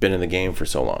been in the game for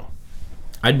so long.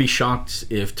 I'd be shocked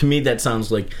if, to me, that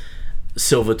sounds like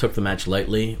Silva took the match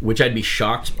lightly, which I'd be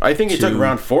shocked. I think he took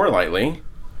round 4 lightly.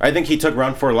 I think he took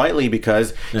round 4 lightly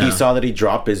because he saw that he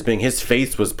dropped Bisping. His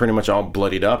face was pretty much all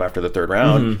bloodied up after the third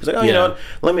round. He's like, you know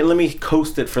what? Let me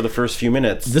coast it for the first few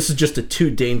minutes. This is just a too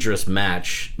dangerous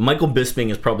match. Michael Bisping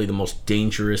is probably the most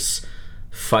dangerous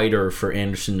fighter for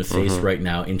Anderson to face right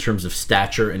now in terms of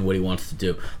stature and what he wants to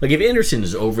do. Like, if Anderson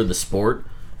is over the sport,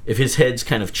 if his head's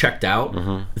kind of checked out,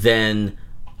 then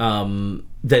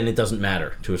it doesn't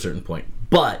matter to a certain point.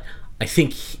 But I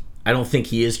don't think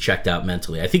he is checked out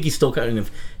mentally. I think he's still kind of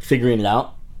figuring it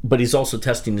out, but he's also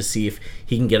testing to see if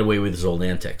he can get away with his old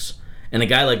antics. And a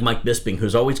guy like Mike Bisping,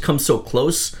 who's always come so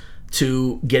close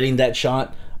to getting that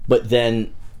shot, but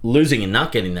then losing and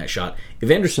not getting that shot. If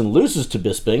Anderson loses to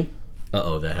Bisping,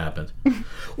 Uh-oh, that happened.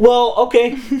 Well,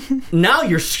 okay. Now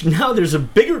there's a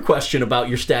bigger question about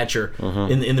your stature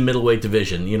in the middleweight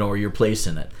division, or your place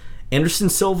in it. Anderson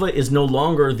Silva is no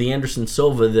longer the Anderson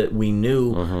Silva that we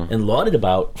knew and lauded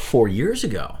about 4 years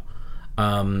ago.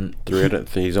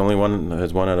 He's only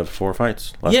has won out of 4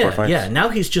 fights. Last 4 fights. Yeah. Now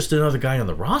he's just another guy on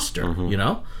the roster.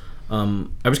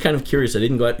 I was kind of curious. I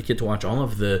didn't get to watch all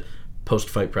of the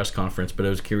post-fight press conference, but I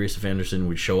was curious if Anderson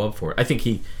would show up for it. I think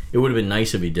it would have been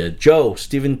nice if he did. Joe,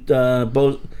 Steven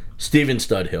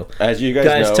Studhill. As you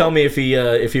guys know, tell me if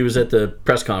he was at the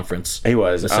press conference. He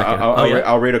was.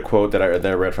 I'll read a quote that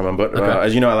I read from him. But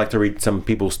as you know, I like to read some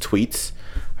people's tweets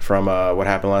from what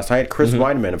happened last night. Chris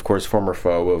Weidman, of course, former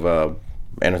foe of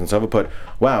Anderson Silva, put,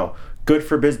 "Wow, good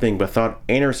for Bisping, but thought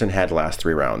Anderson had last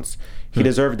 3 rounds. He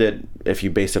deserved it if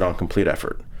you base it on complete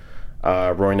effort."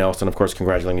 Roy Nelson, of course,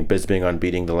 congratulating Bisping on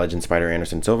beating the legend Spider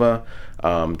Anderson Silva.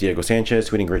 Diego Sanchez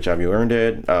tweeting, "Great job, you earned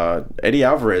it." Eddie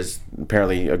Alvarez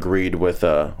apparently agreed with,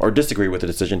 or disagreed with the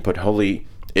decision, put, "Holy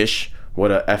ish,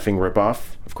 what a effing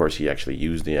ripoff." Of course, he actually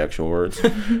used the actual words. So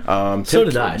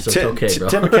did I, so it's okay, bro.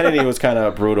 Tim Kennedy was kind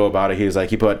of brutal about it.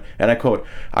 He put, and I quote,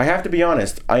 "I have to be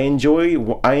honest, I enjoyed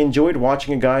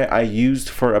watching a guy I used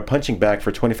for a punching bag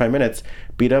for 25 minutes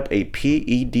beat up a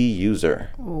PED user."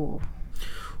 Ooh.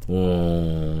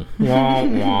 Of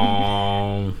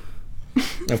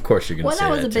course you're going to say that. Well, that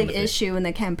was a big Timothy. issue in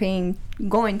the campaign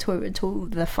going to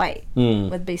the fight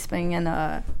with Bisping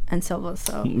and Silva.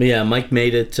 So yeah, Mike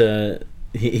made it.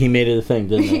 He made it a thing,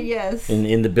 didn't he? Yes.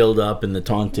 In the build up and the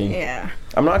taunting. Yeah.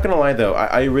 I'm not gonna lie though,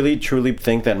 I really truly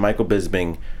think that Michael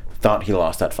Bisping thought he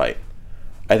lost that fight.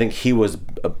 I think he was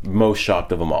most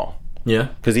shocked of them all. Yeah.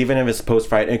 Because even in his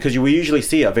post-fight, because we usually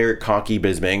see a very cocky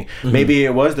Bisping. Maybe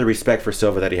it was the respect for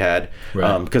Silva that he had,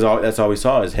 Right. because that's all we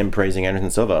saw is him praising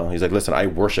Anderson Silva. He's like, "Listen, I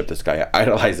worship this guy, I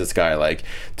idolize this guy. Like,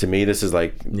 to me, this is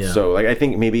like so. Like, I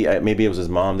think maybe it was his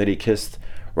mom that he kissed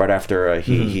right after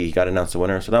he got announced the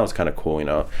winner. So that was kind of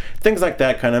cool, Things like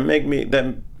that kind of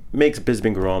makes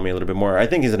Bisping grow on me a little bit more. I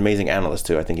think he's an amazing analyst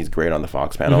too. I think he's great on the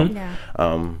Fox panel. Yeah.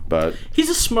 But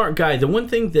He's a smart guy. The one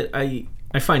thing that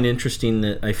I find interesting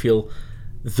that I feel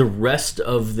the rest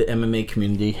of the MMA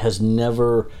community has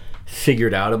never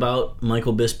figured out about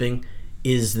Michael Bisping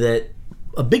is that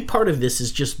a big part of this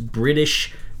is just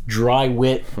British dry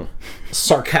wit,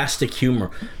 sarcastic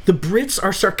humor. The Brits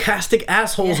are sarcastic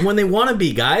assholes when they want to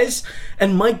be, guys.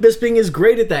 And Mike Bisping is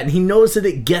great at that, and he knows that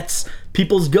it gets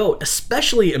people's goat,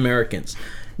 especially Americans.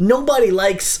 Nobody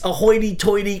likes a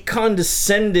hoity-toity,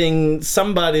 condescending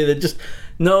somebody that just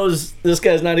knows this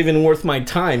guy's not even worth my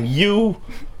time. You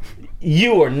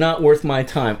are not worth my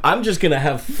time. I'm just gonna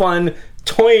have fun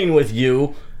toying with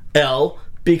you, L,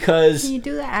 because Can you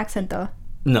do that accent though?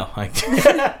 no, I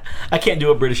can't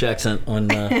do a British accent on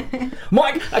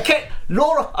Mike. I can't,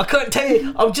 Laura. I can't tell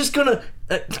you. I'm just gonna.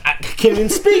 I can't even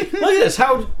speak. Look at this.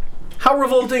 How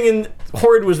revolting and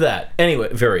horrid was that? Anyway,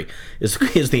 very is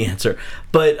the answer.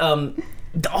 But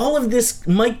all of this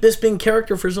Mike Bisping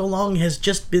character for so long has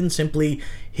just been simply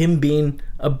him being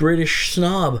a British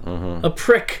snob, a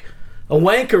prick, a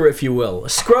wanker, if you will, a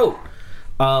scrote.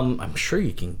 I'm sure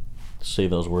you can say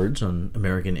those words on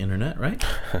American internet, right?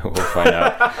 we'll find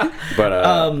out.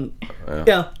 But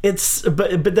yeah, it's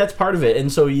but that's part of it,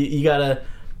 and so you gotta,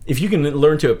 if you can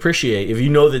learn to appreciate, if you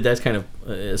know that that's kind of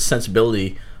a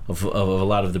sensibility of a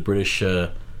lot of the British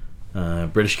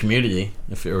community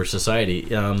or society,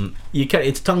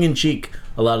 it's tongue in cheek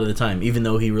a lot of the time, even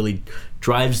though he really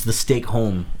drives the stake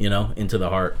home, into the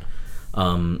heart.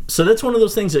 So that's one of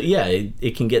those things that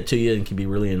it can get to you and can be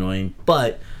really annoying,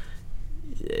 but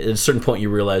at a certain point you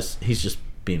realize he's just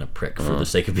being a prick for the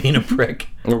sake of being a prick.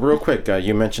 Well, real quick,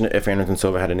 you mentioned if Anderson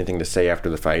Silva had anything to say after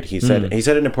the fight. He said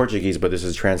it in Portuguese, but this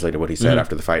is translated what he said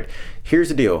after the fight. "Here's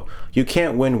the deal. You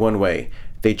can't win one way.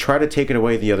 They try to take it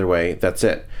away the other way. That's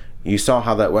it. You saw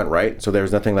how that went, right? So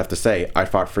there's nothing left to say. I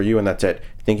fought for you, and that's it.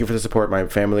 Thank you for the support, my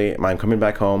family. I'm coming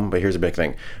back home, but here's a big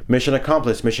thing. Mission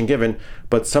accomplished, mission given,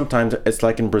 but sometimes it's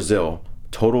like in Brazil.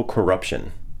 Total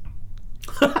corruption."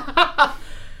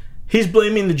 He's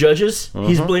blaming the judges.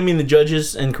 He's blaming the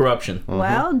judges and corruption.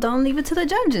 Well, don't leave it to the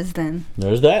judges then.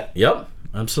 There's that. Yep,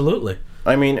 absolutely.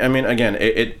 I mean, again,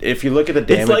 if you look at the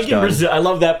damage It's like in done, Brazil. I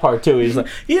love that part too. He's like,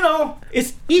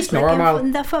 it's normal.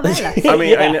 In the favelas. I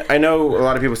mean, I know a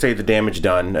lot of people say the damage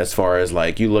done as far as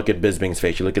like you look at Bisping's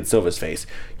face, you look at Silva's face,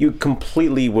 you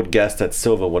completely would guess that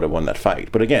Silva would have won that fight.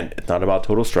 But again, it's not about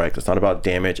total strike. It's not about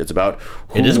damage. It's about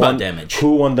about damage.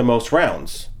 Who won the most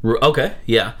rounds? Okay,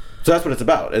 yeah. So that's what it's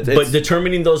about. But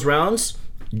determining those rounds,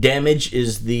 damage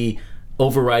is the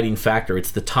overriding factor.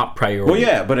 It's the top priority. Well,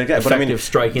 yeah, but again, effective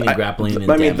striking and grappling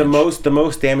and I mean, damage. the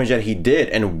most damage that he did,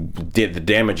 and did the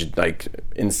damage like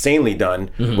insanely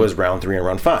done, was round 3 and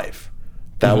round 5.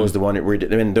 That was the one where he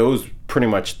did. I mean, those pretty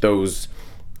much the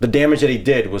damage that he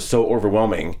did was so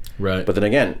overwhelming. Right. But then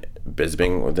again,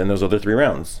 Bisping within those other 3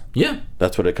 rounds. Yeah.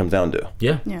 That's what it comes down to.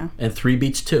 Yeah. Yeah. And 3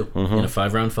 beats 2 in a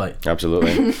 5-round fight.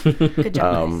 Absolutely. Good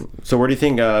job. Nice. So where do you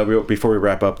think, before we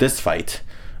wrap up this fight,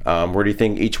 where do you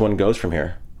think each one goes from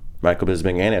here? Michael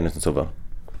Bisping and Anderson Silva.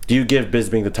 Do you give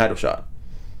Bisping the title shot?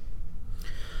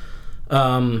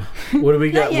 What do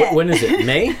we got? Not yet. When is it?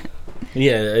 May?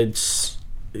 Yeah,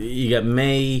 you got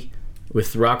May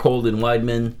with Rockhold and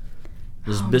Weidman.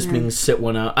 Does Bisping sit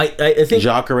one out? I think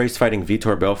Jacare's fighting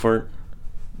Vitor Belfort.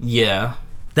 Yeah,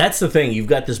 that's the thing. You've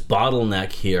got this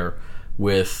bottleneck here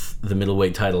with the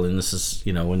middleweight title, and this is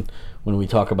when we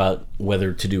talk about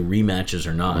whether to do rematches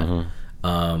or not.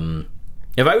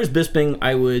 If I was Bisping,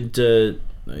 I would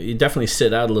definitely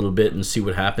sit out a little bit and see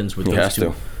what happens with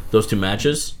those two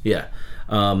matches. Yeah,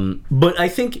 but I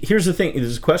think here's the thing: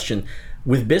 there's a question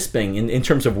with Bisping in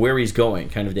terms of where he's going.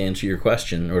 Kind of to answer your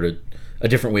question, or to a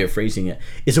different way of phrasing it,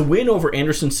 is a win over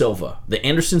Anderson Silva, the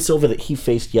Anderson Silva that he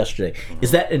faced yesterday,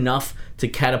 is that enough to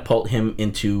catapult him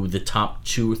into the top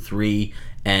 2 or 3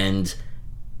 and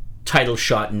title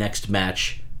shot next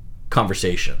match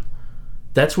conversation?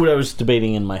 That's what I was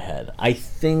debating in my head. I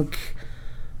think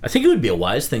it would be a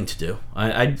wise thing to do.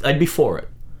 I'd be for it.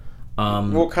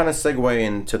 We'll kind of segue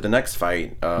into the next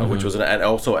fight, which was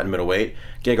also at middleweight.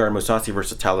 Gegard Mousasi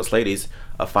versus Talis Ladies,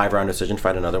 a 5-round decision,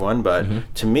 fight another one. But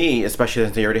to me, especially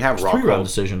since they already have Rockhold. 3-round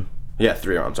decision. Yeah,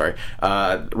 3-round, I'm sorry.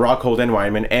 Rockhold and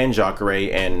Weidman and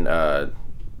Jacare and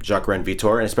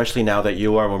Vitor, and especially now that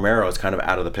Yoel Romero is kind of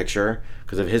out of the picture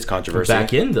because of his controversy.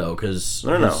 Back in, though, because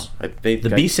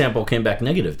the B sample came back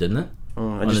negative, didn't it?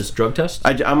 On his drug test?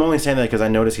 I'm only saying that because I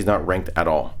noticed he's not ranked at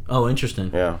all. Oh,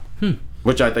 interesting. Yeah.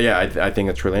 Which I think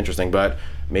that's really interesting. But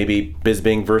maybe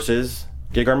Bisping versus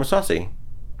Gegard Mousasi.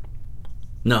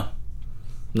 No.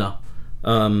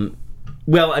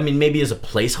 Well, I mean, maybe as a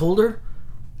placeholder.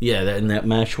 Yeah, and that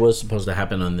match was supposed to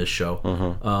happen on this show.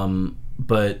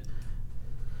 But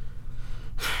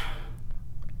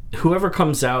whoever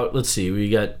comes out, let's see, we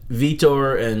got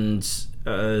Vitor and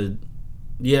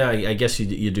I guess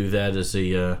you do that as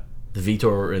the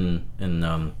Vitor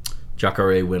and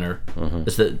Jacare winner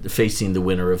is facing the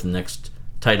winner of the next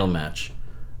title match.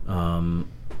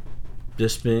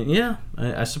 Bisping,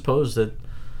 I suppose that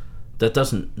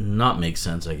doesn't not make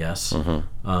sense, I guess.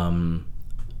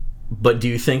 But do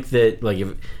you think that, like,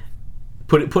 if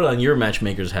put on your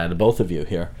matchmaker's hat, both of you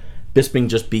here, Bisping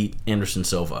just beat Anderson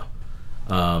Silva.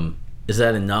 Is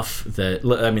that enough?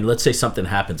 Let's say something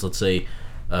happens. Let's say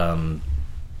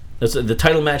the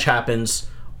title match happens,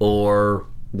 or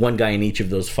one guy in each of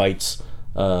those fights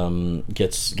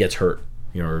gets hurt.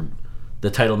 The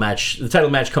title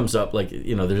match comes up, like,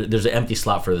 there's an empty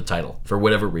slot for the title for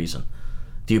whatever reason.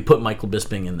 Do you put Michael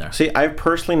Bisping in there? See, I've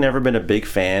personally never been a big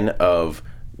fan of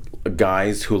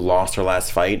guys who lost their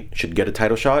last fight should get a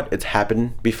title shot. It's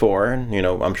happened before, and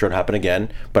I'm sure it'll happen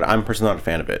again, but I'm personally not a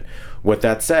fan of it. With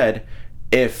that said,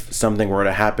 if something were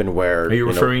to happen where... Are you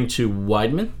referring to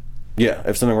Weidman? Yeah,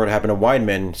 if something were to happen to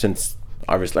Weidman, since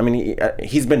obviously,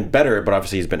 he's been better, but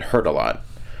obviously he's been hurt a lot.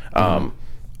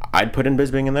 I'd put in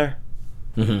Bisping in there.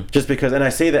 Just because, and I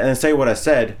say that, and I say what I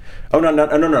said. Oh, no.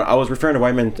 I was referring to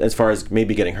Weidman as far as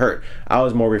maybe getting hurt. I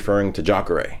was more referring to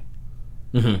Jacare.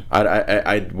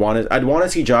 I'd want to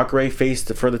see Jacare face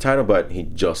for the title, but he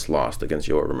just lost against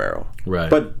Yoel Romero. Right.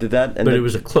 But it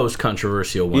was a close,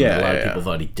 controversial one. Yeah, a lot of people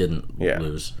thought he didn't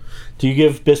lose. Do you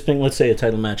give Bisping, let's say a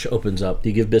title match opens up, do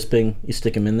you give Bisping, you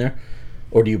stick him in there?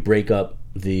 Or do you break up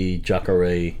the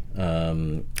Jacare?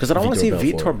 Because I don't want to see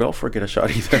Vitor Belfort get a shot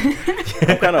either.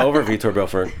 I'm kind of over Vitor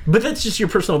Belfort. But that's just your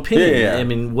personal opinion. Yeah. I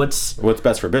mean, what's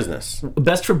best for business?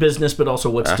 Best for business, but also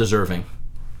what's deserving.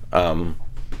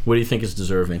 What do you think is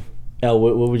deserving? Elle,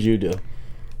 what would you do?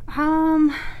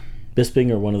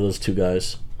 Bisping or one of those two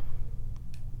guys?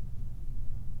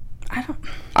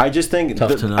 I just think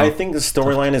I think the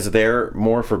storyline is there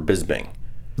more for Bisping.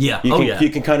 Yeah. You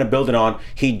can kind of build it on.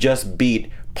 He just beat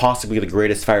possibly the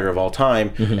greatest fighter of all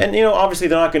time, and obviously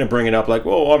they're not going to bring it up like,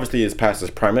 well, obviously he's past his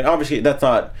prime. Obviously that's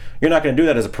not. You're not going to do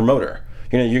that as a promoter.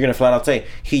 You're going to flat out say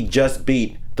he just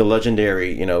beat the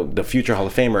legendary, the future Hall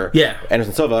of Famer,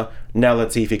 Anderson Silva. Now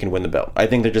let's see if he can win the belt. I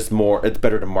think they're just more. It's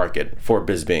better to market for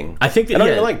Bisping. I think that, I don't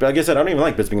even like. Like I said, I don't even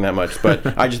like Bisping that much,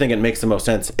 but I just think it makes the most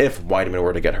sense if Weidman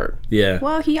were to get hurt. Yeah.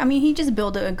 Well, he just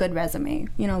built a good resume,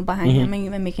 behind him, and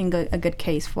even making a good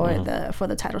case for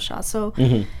the title shot. So,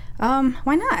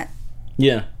 why not?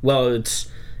 Yeah. Well,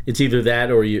 it's either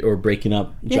that or breaking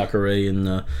up Jacare.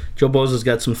 And Joe Boza's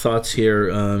got some thoughts here.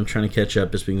 Trying to catch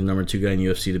up as being the number 2 guy in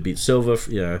UFC to beat Silva.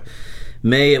 Yeah.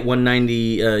 May at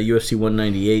 190, UFC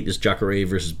 198 is Jacare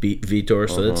versus Vitor.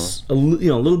 So that's a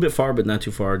little bit far, but not too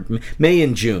far. May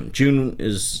and June. June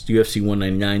is UFC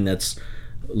 199. That's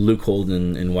Luke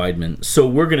Holden and Weidman. So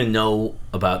we're going to know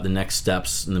about the next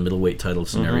steps in the middleweight title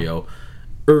scenario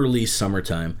early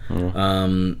summertime.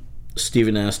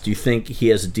 Steven asked, do you think he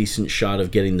has a decent shot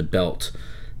of getting the belt?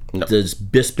 No. Does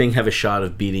Bisping have a shot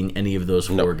of beating any of those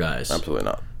 4 guys? Absolutely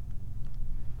not.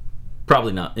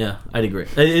 Probably not. Yeah, I'd agree.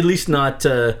 At least not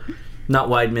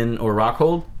Weidman or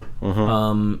Rockhold.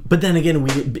 But then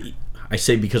again, I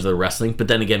say because of the wrestling, but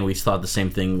then again, we thought the same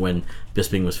thing when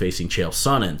Bisping was facing Chael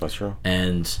Sonnen. That's true.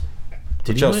 And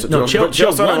Chael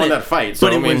Sonnen won that fight. So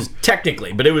but it was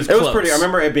technically, but it was close. It was pretty. I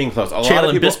remember it being close. Chael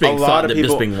and Bisping thought that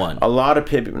Bisping won. A lot of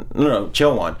people. No,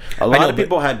 Chael won. A lot of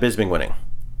people had Bisping winning.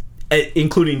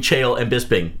 Including Chael and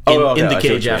Bisping in the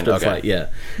cage after the fight. Yeah.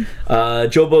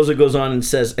 Joe Boza goes on and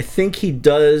says, I think he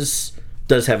does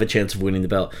have a chance of winning the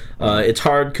belt. It's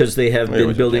hard because they have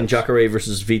been building Jacare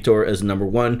versus Vitor as number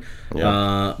 1.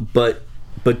 Yeah. But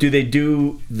do they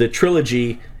do the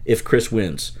trilogy if Chris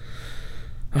wins?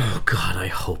 Oh God, I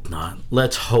hope not.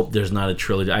 Let's hope there's not a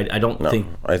trilogy. I don't think.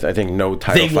 I think no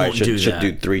title fight should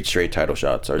do 3 straight title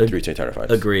shots or 3 straight title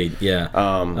fights. Agreed. Yeah.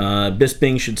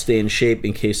 Bisping should stay in shape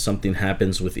in case something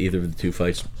happens with either of the 2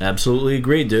 fights. Absolutely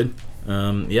agreed, dude.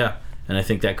 Yeah, and I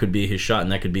think that could be his shot,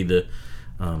 and that could be the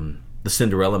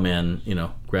Cinderella man,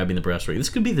 grabbing the brass ring. This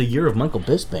could be the year of Michael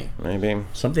Bisping. Maybe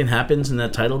something happens in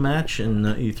that title match,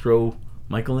 and you throw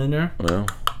Michael in there. Yeah.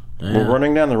 We're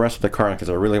running down the rest of the card because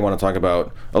I really want to talk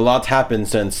about a lot's happened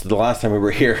since the last time we were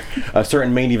here. A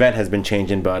certain main event has been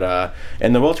changing, but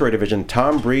in the welterweight division,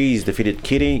 Tom Breeze defeated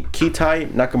Kitai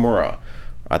Nakamura.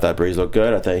 I thought Breeze looked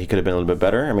good. I thought he could have been a little bit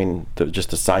better. I mean, just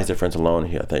the size difference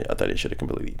alone, I thought he should have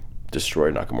completely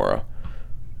destroyed Nakamura.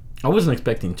 I wasn't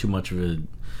expecting too much of a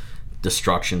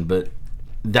destruction, but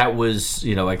that was,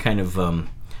 I kind of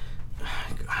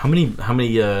how many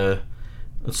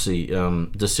let's see,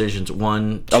 decisions.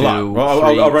 1, 2, 3,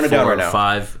 I'll run it down 4, right now.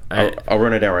 5. I'll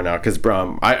run it down right now because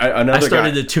I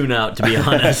started to tune out, to be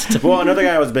honest. Well, another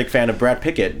guy I was a big fan of, Brad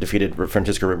Pickett, defeated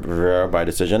Francisco Rivera by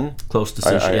decision. Close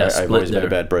decision. I've always been a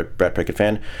bad Brad Pickett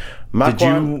fan. Did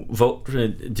you vote?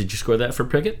 Did you score that for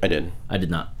Pickett? I did. I did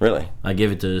not. Really? I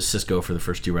gave it to Cisco for the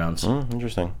first 2 rounds.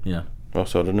 Interesting. Yeah. Well,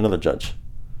 so did another judge.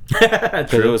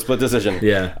 Because it was split decision.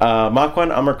 Yeah.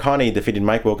 Makwan Amirkhani defeated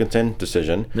Mike Wilkinson,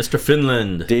 decision. Mr.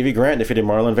 Finland. Davey Grant defeated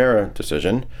Marlon Vera,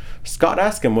 decision. Scott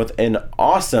Askham with an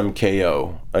awesome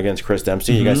KO against Chris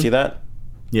Dempsey. You guys see that?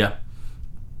 Yeah.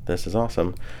 This is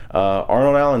awesome.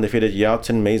 Arnold Allen defeated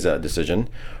Yeltsin Meza, decision.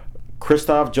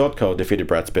 Krzysztof Jotko defeated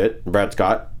Brad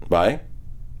Scott by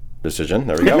decision.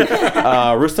 There we go.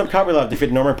 Rustam Khabilov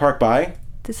defeated Norman Park by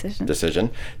decision.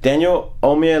 Daniel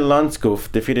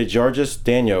Omielanskov defeated Georges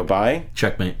Daniel by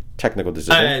checkmate. Technical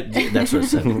decision. That's what it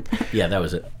said. Yeah, that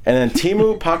was it. And then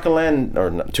Timu Pakalan,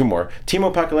 or no, 2 more.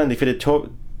 Timu Pakalan defeated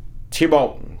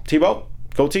Thibault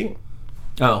Goti.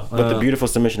 Oh, with the beautiful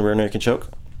submission rear naked choke.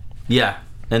 Yeah,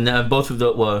 and both of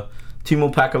the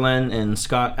Timo Pakalan and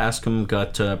Scott Askham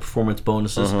got performance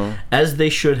bonuses, as they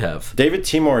should have. David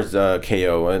Timur's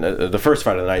KO, the first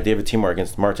fight of the night, David Timur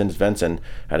against Martin Svensson,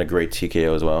 had a great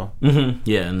TKO as well.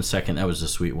 Yeah, and the second, that was a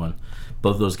sweet one.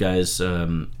 Both those guys,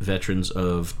 veterans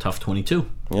of Tough 22.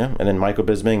 Yeah, and then Michael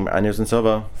Bisping, Anderson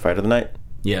Silva, fight of the night.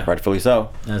 Yeah. Rightfully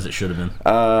so. As it should have been.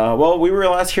 Well, we were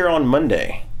last here on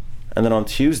Monday. And then on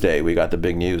Tuesday, we got the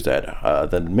big news that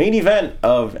the main event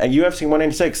of UFC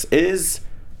 196 is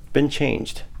been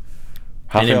changed.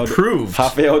 And improved.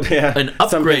 An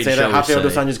upgrade, say that. Rafael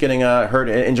dos Anjos getting hurt,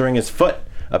 injuring his foot,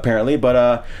 apparently.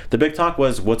 But the big talk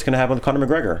was what's going to happen with Conor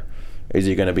McGregor. Is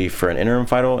he going to be for an interim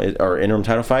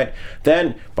title fight?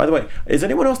 Then, by the way, does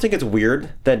anyone else think it's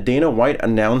weird that Dana White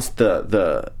announced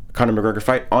the Conor McGregor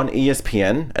fight on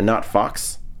ESPN and not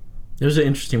Fox? It was an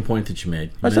interesting point that you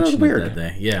made. I thought it was weird. That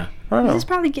day. Yeah. I don't know. He's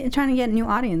probably trying to get a new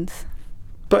audience.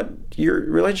 But your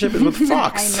relationship is with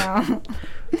Fox. I know.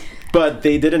 But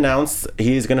they did announce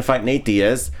he's going to fight Nate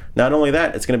Diaz. Not only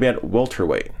that, it's going to be at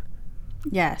welterweight.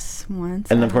 Yes, once.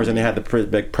 And then, of course, then they had the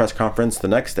big press conference the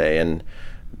next day. And,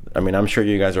 I mean, I'm sure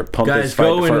you guys are pumped guys, this fight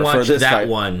go and for watch this that fight.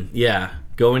 one. Yeah.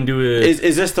 Go and do it.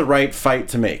 Is this the right fight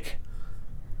to make?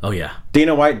 Oh, yeah.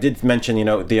 Dana White did mention,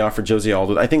 they offered Jose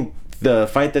Aldo. I think the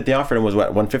fight that they offered him was,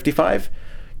 155?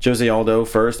 Jose Aldo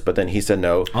first, but then he said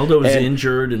no. Aldo is And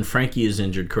injured and Frankie is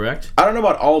injured, correct? I don't know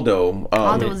about Aldo.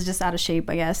 Aldo was just out of shape,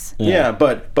 I guess. Yeah,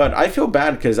 but I feel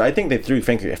bad because I think they threw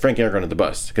Frankie Edgar under the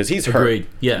bus because he's hurt. Agreed.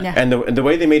 Yeah. Yeah. And the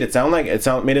way they made it sound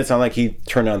like he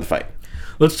turned down the fight.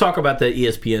 Let's talk about that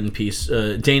ESPN piece.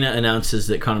 Dana announces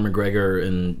that Conor McGregor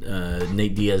and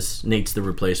Nate Diaz, Nate's the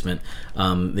replacement.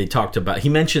 They talked about, he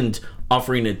mentioned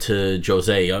offering it to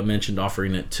Jose. I mentioned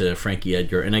offering it to Frankie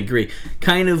Edgar. And I agree.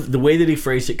 Kind of the way that he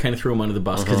phrased it kind of threw him under the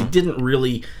bus because he didn't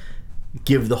really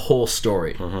give the whole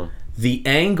story. The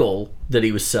angle that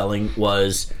he was selling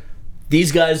was,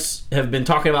 these guys have been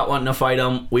talking about wanting to fight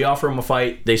him. We offer them a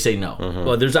fight. They say no.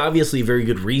 Well, there's obviously very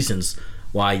good reasons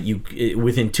why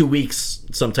within 2 weeks,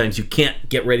 sometimes you can't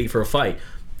get ready for a fight.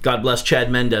 God bless Chad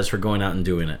Mendez for going out and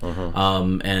doing it.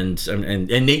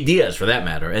 And Nate Diaz, for that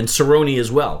matter. And Cerrone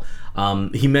as well.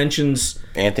 He mentions...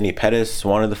 Anthony Pettis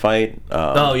wanted the fight.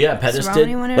 Pettis Cerrone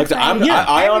did. wanted Look, to fight.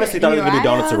 I honestly thought it was going to be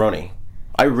Donald Uriah. Cerrone.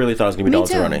 I really thought it was going to be Me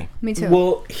Donald too. Cerrone. Me too.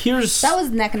 Well, here's... That was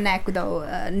neck and neck,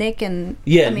 though. Nick and...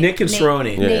 Nick and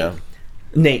Cerrone. Yeah.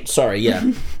 Nate, sorry,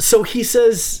 yeah. So he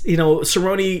says,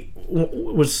 Cerrone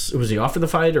was he offered the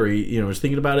fight or he was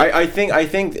thinking about it? I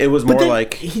think it was But more then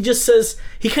like he just says,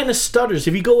 he kind of stutters.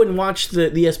 If you go and watch the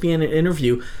ESPN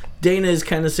interview, Dana is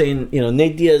kind of saying,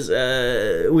 Nate Diaz,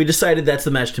 we decided that's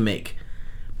the match to make.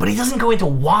 But he doesn't go into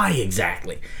why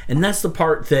exactly. And that's the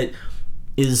part that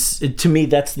is, to me,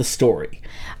 that's the story.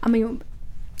 I mean,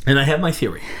 And I have my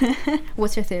theory.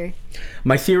 what's your theory?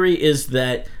 My theory is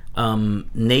that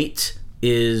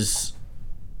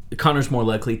Conor's more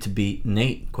likely to beat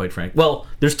Nate, quite frankly. Well,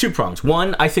 there's two prongs.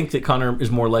 One, I think that Conor is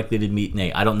more likely to meet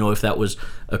Nate. I don't know if that was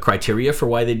a criteria for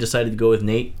why they decided to go with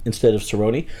Nate instead of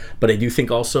Cerrone, but I do think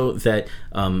also that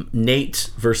Nate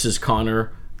versus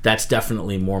Conor, that's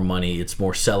definitely more money. It's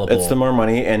more sellable. it's the more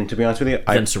money, and to be honest with you,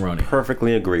 I Cerrone.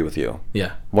 perfectly agree with you.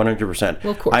 Yeah. 100%.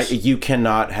 Well, of course. You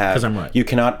cannot have. 'Cause I'm right. You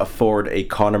cannot afford a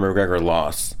Conor McGregor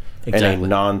loss. Exactly.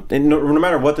 No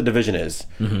matter what the division is,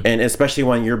 and especially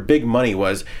when your big money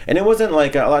was, and it wasn't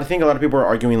like I think a lot of people are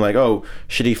arguing like, oh,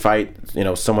 should he fight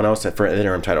someone else for an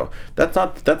interim title? That's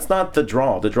not the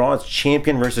draw. The draw is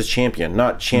champion versus champion,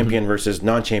 not champion versus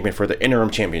non-champion for the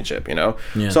interim championship.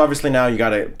 Yeah. So obviously now you got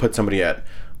to put somebody at.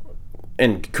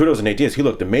 And kudos to Nate Diaz. He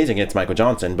looked amazing against Michael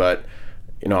Johnson, but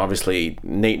obviously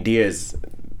Nate Diaz,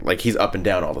 like, he's up and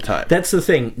down all the time. That's the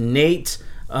thing. Nate,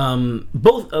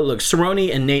 both look,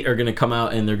 Cerrone and Nate are going to come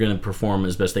out and they're going to perform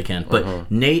as best they can.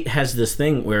 But Nate has this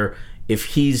thing where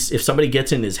if somebody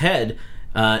gets in his head,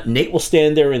 Nate will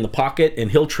stand there in the pocket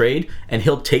and he'll trade and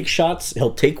he'll take shots.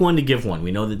 He'll take one to give one.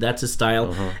 We know that that's his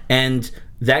style, and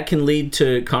that can lead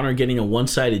to Conor getting a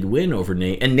one-sided win over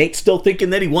Nate, and Nate still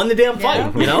thinking that he won the damn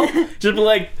fight. Just be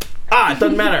like, it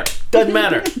doesn't matter.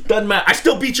 I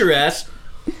still beat your ass.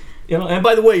 And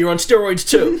by the way, you're on steroids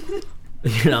too.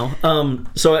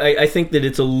 So I think that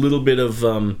it's a little bit of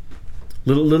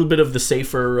little bit of the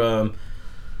safer.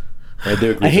 I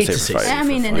do agree. I hate with to safer say fight. I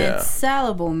mean, and Yeah. it's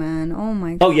sellable, man. Oh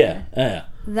my god. Oh yeah.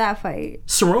 That fight.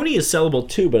 Cerrone is sellable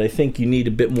too, but I think you need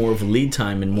a bit more of a lead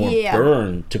time and more Yeah.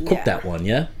 burn to cook Yeah. that one.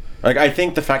 Yeah. Like, I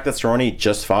think the fact that Cerrone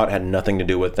just fought had nothing to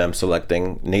do with them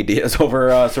selecting Nate Diaz over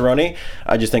Cerrone.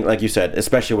 I just think, like you said,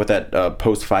 especially with that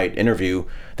post-fight interview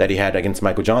that he had against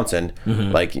Michael Johnson,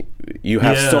 like, you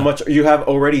have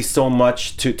already so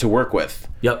much to work with.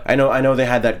 Yep. I know they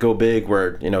had that go big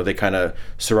where they kind of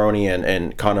Cerrone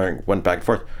and Conor went back and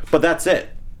forth, but that's it.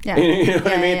 Yeah. You know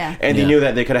what I mean? Yeah. And they knew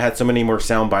that they could have had so many more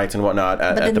sound bites and whatnot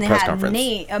at But the then press they had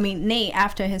conference. Nate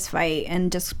after his fight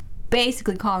and just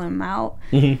basically calling him out,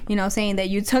 saying that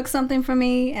you took something from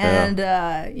me and,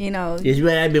 It's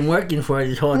what I've been working for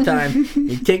this whole time.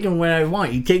 You're taking what I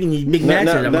want. You're taking these big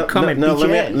matches. I'm gonna come and beat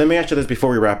your ass. let me ask you this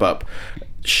before we wrap up.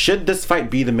 Should this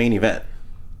fight be the main event?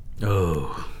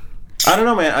 Oh. I don't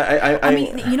know, man. I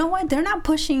mean, you know what? They're not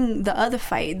pushing the other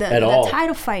fight, the all.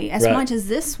 title fight, as Right. much as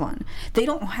this one. They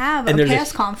don't have And a there's a-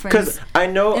 press conference. because I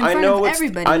know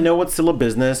everybody. I know it's still a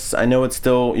business. I know it's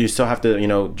still you still have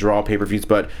to draw pay-per-views,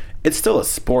 but it's still a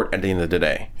sport at the end of the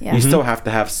day. Yeah. You still have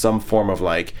to have some form of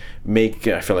I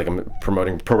feel like I'm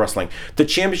promoting pro wrestling. The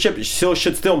championship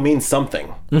should still mean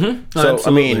something. So I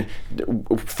mean,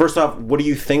 first off, what do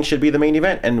you think should be the main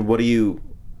event, and what do you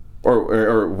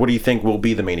or what do you think will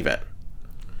be the main event?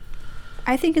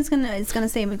 I think it's gonna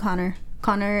stay with Conor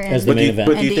and As the main event.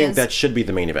 But do you And think Diaz. that should be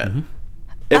the main event?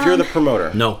 If you're the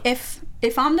promoter. No. If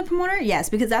I'm the promoter, yes,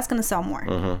 because that's gonna sell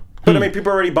more. But I mean,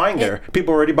 people are already buying there.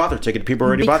 People already bought their ticket. People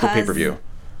already bought their pay-per-view.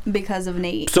 Because of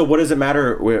Nate. So what does it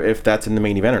matter if that's in the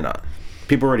main event or not?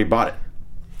 People already bought it.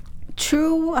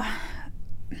 True.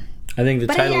 I I think the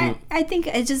But title. I think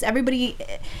it's just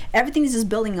everything is just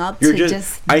building up You're to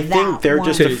just. I think they're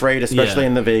just one. afraid, especially Yeah.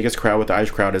 in the Vegas crowd with the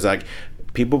Irish crowd, is like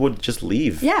people would just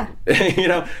leave. Yeah.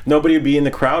 Nobody would be in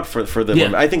the crowd for the.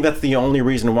 Yeah. I think that's the only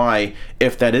reason why,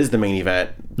 if that is the main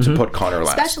event, to put Conor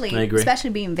last. I agree. Especially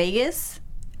being Vegas.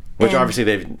 Which and obviously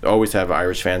they always have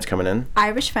Irish fans coming in.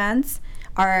 Irish fans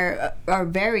are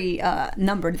very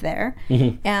numbered there,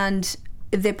 and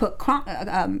if they put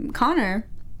Conor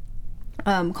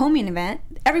co-main event,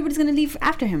 everybody's gonna leave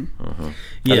after him. I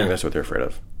Yeah. think that's what they're afraid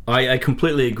of. I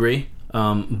completely agree,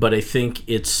 but I think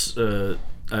it's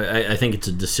I think it's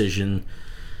a decision.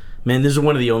 Man, this is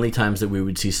one of the only times that we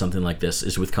would see something like this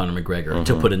is with Conor McGregor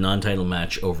to put a non-title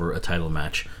match over a title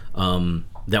match.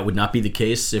 That would not be the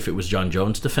case if it was John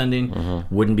Jones defending.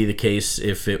 Wouldn't be the case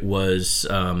if it was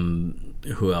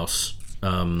who else?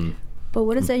 But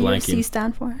what does the Blanking. UFC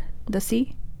stand for? The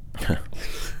C?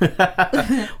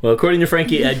 Well, according to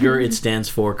Frankie Edgar, it stands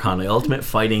for Conor, Ultimate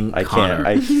Fighting Conor.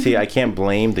 I can't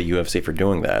blame the UFC for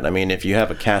doing that. I mean, if you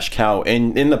have a cash cow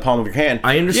in the palm of your hand,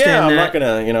 I understand Yeah, I'm not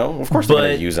that, gonna, of course, they're gonna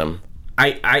but use them.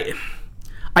 I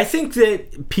think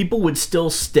that people would still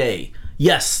stay.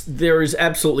 Yes, there is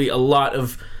absolutely a lot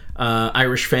of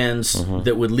Irish fans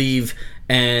that would leave,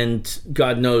 and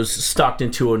God knows,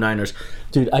 Stockton 209ers.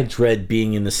 Dude, I dread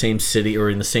being in the same city or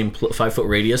in the same 5-foot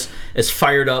radius as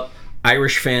fired up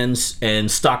Irish fans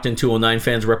and Stockton 209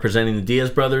 fans representing the Diaz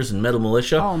brothers and Metal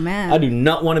Militia. Oh, man. I do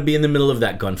not want to be in the middle of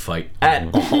that gunfight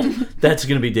at all. That's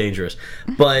going to be dangerous.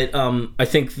 But I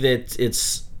think that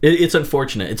it's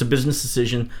unfortunate. It's a business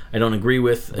decision I don't agree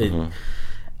with.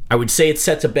 I would say it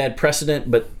sets a bad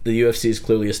precedent, but the UFC is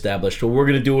clearly established. Well, we're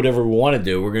going to do whatever we want to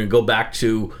do. We're going to go back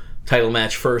to title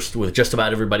match first with just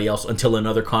about everybody else until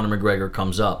another Conor McGregor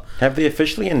comes up. Have they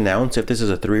officially announced if this is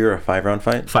a 3 or a 5 round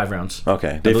fight? 5 rounds.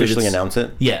 Okay, they believe officially it's- announced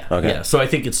it. Yeah. Okay. Yeah. So I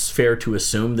think it's fair to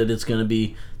assume that it's going to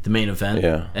be the main event.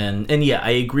 Yeah. And yeah,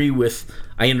 I agree with.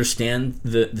 I understand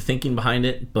the thinking behind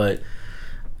it, but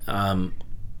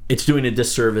it's doing a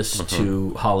disservice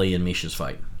to Holly and Misha's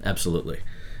fight. Absolutely.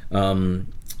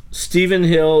 Stephen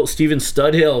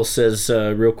Studhill says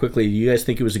real quickly, you guys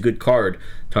think it was a good card?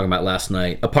 Talking about last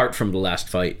night, apart from the last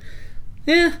fight.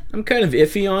 Yeah, I'm kind of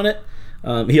iffy on it.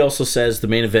 He also says the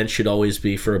main event should always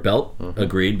be for a belt.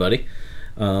 Agreed, buddy.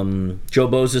 Joe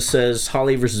Boza says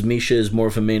Holly versus Misha is more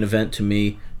of a main event to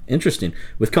me. Interesting.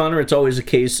 With Conor, it's always a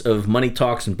case of money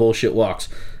talks and bullshit walks.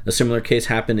 A similar case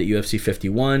happened at UFC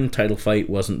 51. Title fight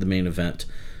wasn't the main event.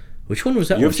 Which one was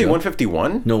that? UFC one,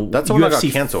 151? No, that's the one that got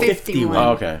UFC canceled. 51. Oh,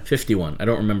 okay. 51. I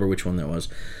don't remember which one that was.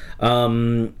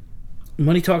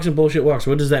 Money talks and bullshit walks.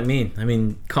 What does that mean? I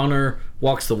mean, Conor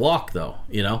walks the walk, though.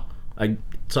 You know,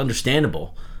 it's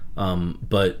understandable,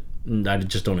 but I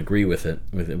just don't agree with it.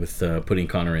 With putting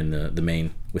Conor in the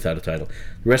main without a title.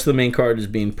 The rest of the main card is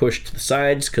being pushed to the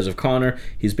sides because of Conor.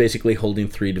 He's basically holding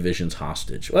 3 divisions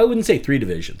hostage. Well, I wouldn't say 3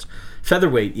 divisions.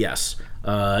 Featherweight, yes.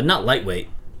 Not lightweight.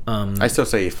 I still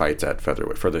say he fights at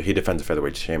featherweight. He defends the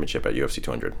featherweight championship at UFC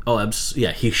 200. Oh,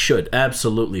 yeah, he should.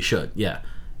 Absolutely should. Yeah.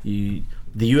 The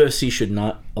UFC should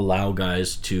not allow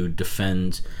guys to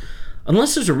defend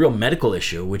unless there's a real medical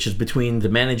issue, which is between the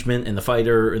management and the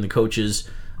fighter and the coaches.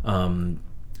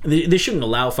 They shouldn't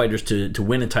allow fighters to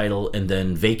win a title and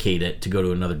then vacate it to go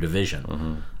to another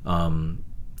division.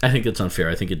 I think that's unfair.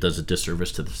 I think it does a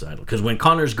disservice to the title. Because when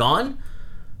Conor's gone,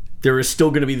 there is still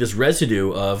going to be this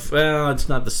residue of, well, it's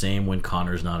not the same when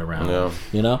Conor's not around. No.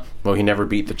 You know? Well, he never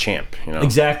beat the champ. You know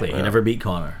Exactly. Yeah. He never beat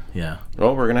Conor. Yeah.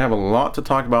 Well, we're gonna have a lot to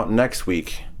talk about next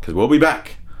week because we'll be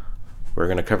back. We're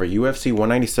gonna cover UFC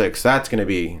 196. That's gonna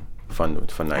be fun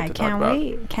night I to talk can't about.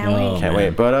 wait. Can't Oh, wait. Can't man.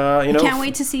 wait. But Can't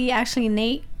wait to see actually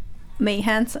Nate make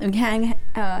handguns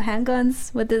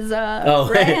with his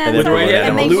right hand, with the right hand,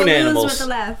 and make balloon balloons animals. with the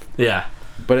left. Yeah.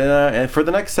 But and for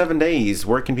the next 7 days,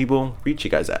 where can people reach you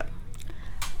guys at?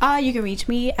 You can reach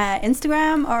me at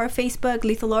Instagram or Facebook,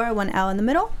 Lethal Laura, 1 L in the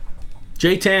middle.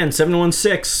 JTAN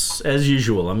 716 as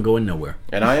usual. I'm going nowhere.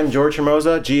 And I am George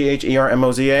Hermosa,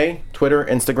 GHERMOZA, Twitter,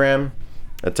 Instagram,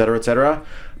 etc., etc.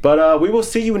 But we will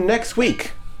see you next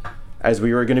week as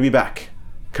we are going to be back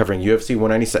covering UFC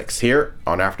 196 here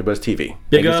on AfterBuzz TV.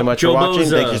 Thank you so up much Joe for watching. Boza.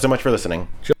 Thank you so much for listening.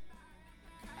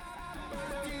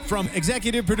 From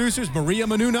executive producers Maria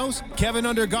Menounos, Kevin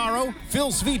Undergaro,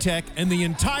 Phil Svitek, and the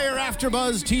entire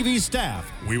AfterBuzz TV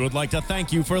staff, we would like to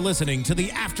thank you for listening to the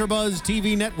AfterBuzz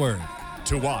TV network.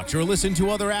 To watch or listen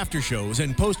to other after shows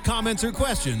and post comments or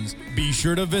questions, be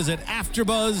sure to visit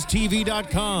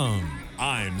AfterBuzzTV.com.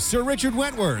 I'm Sir Richard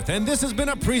Wentworth, and this has been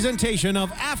a presentation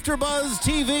of AfterBuzz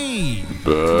TV.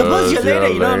 Buzz you later,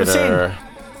 you know what I'm saying?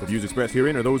 The views expressed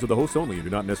herein are those of the hosts only and do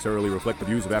not necessarily reflect the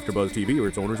views of AfterBuzz TV or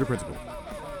its owners or principals.